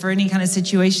set for any kind of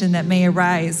situation that may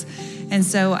arise. And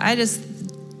so I just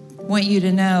want you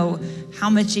to know how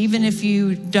much, even if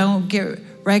you don't get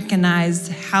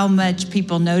recognized, how much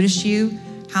people notice you,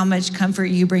 how much comfort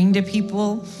you bring to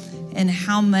people, and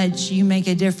how much you make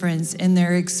a difference in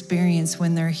their experience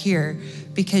when they're here,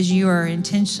 because you are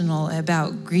intentional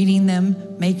about greeting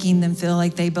them, making them feel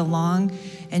like they belong,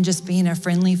 and just being a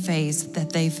friendly face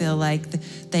that they feel like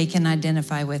they can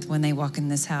identify with when they walk in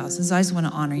this house. And so I just want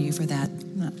to honor you for that.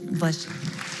 Bless you.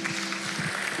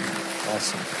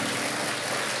 Awesome.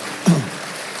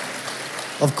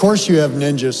 Of course you have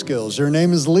ninja skills. Your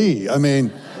name is Lee. I mean,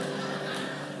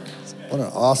 what an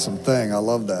awesome thing. I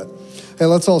love that. Hey,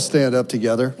 let's all stand up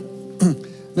together.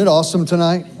 Isn't it awesome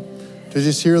tonight to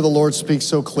just hear the Lord speak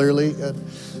so clearly?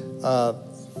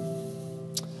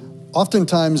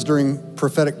 Oftentimes during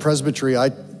prophetic presbytery,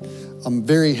 I'm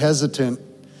very hesitant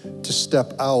to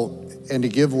step out and to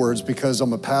give words because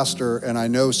I'm a pastor and I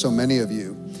know so many of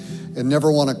you, and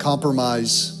never want to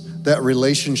compromise that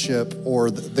relationship or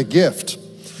the gift.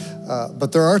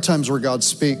 But there are times where God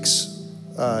speaks,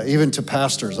 even to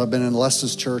pastors. I've been in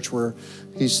Les's church where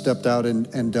he stepped out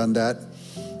and done that.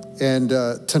 And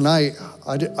tonight,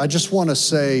 I just want to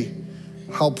say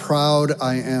how proud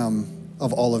I am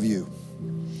of all of you.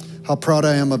 How proud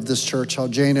I am of this church, how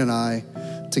Jane and I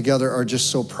together are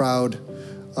just so proud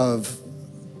of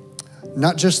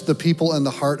not just the people in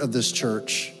the heart of this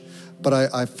church, but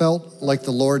I felt like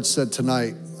the Lord said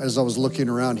tonight, as I was looking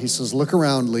around, he says, look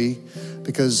around, Lee,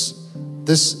 because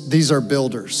these are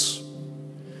builders.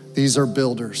 These are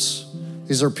builders.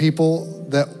 These are people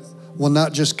that will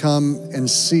not just come and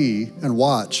see and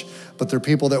watch, but they're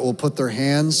people that will put their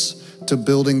hands to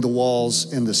building the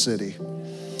walls in the city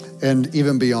and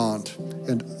even beyond.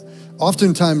 And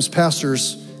oftentimes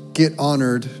pastors get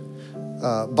honored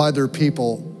by their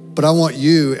people, but I want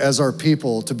you as our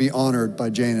people to be honored by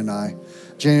Jane and I.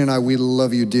 Jane and I, we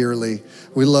love you dearly.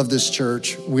 We love this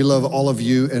church. We love all of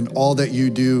you and all that you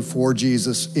do for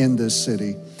Jesus in this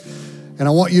city. And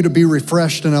I want you to be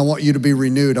refreshed and I want you to be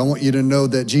renewed. I want you to know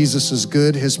that Jesus is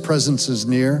good. His presence is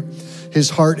near. His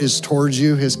heart is towards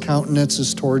you. His countenance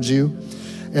is towards you.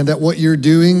 And that what you're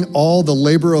doing, all the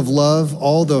labor of love,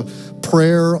 all the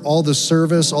prayer, all the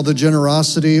service, all the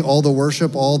generosity, all the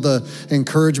worship, all the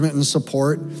encouragement and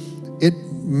support, it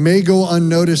may go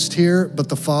unnoticed here, but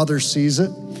the Father sees it.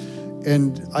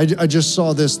 And I just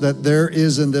saw this, that there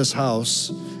is in this house,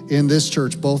 in this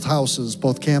church, both houses,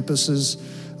 both campuses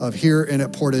of here and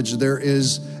at Portage, there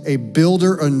is a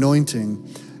builder anointing.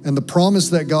 And the promise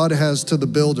that God has to the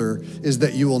builder is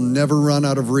that you will never run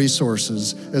out of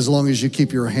resources as long as you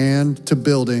keep your hand to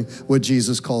building what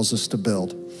Jesus calls us to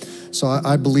build. So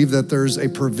I believe that there's a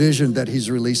provision that he's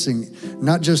releasing,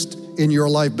 not just in your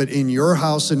life, but in your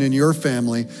house and in your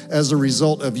family as a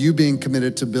result of you being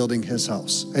committed to building his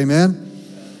house.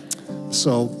 Amen?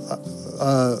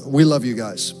 So we love you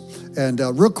guys. And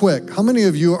real quick, how many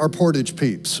of you are Portage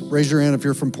peeps? Raise your hand if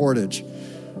you're from Portage.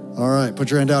 All right, put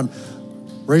your hand down.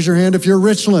 Raise your hand if you're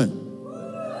Richland.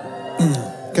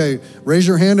 Okay, raise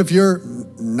your hand if you're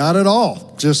not at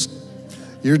all. Just,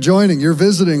 you're joining, you're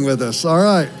visiting with us. All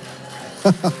right.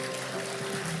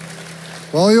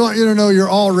 Well, we want you to know you're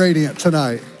all radiant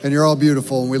tonight and you're all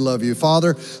beautiful and we love you.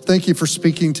 Father, thank you for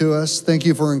speaking to us. Thank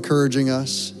you for encouraging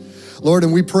us. Lord,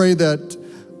 and we pray that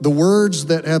the words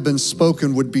that have been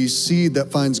spoken would be seed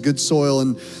that finds good soil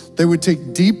and they would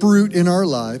take deep root in our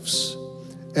lives,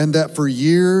 and that for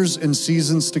years and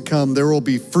seasons to come, there will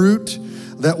be fruit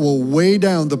that will weigh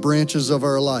down the branches of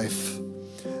our life,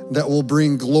 that will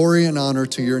bring glory and honor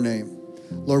to your name.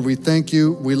 Lord, we thank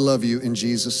you. We love you in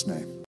Jesus' name.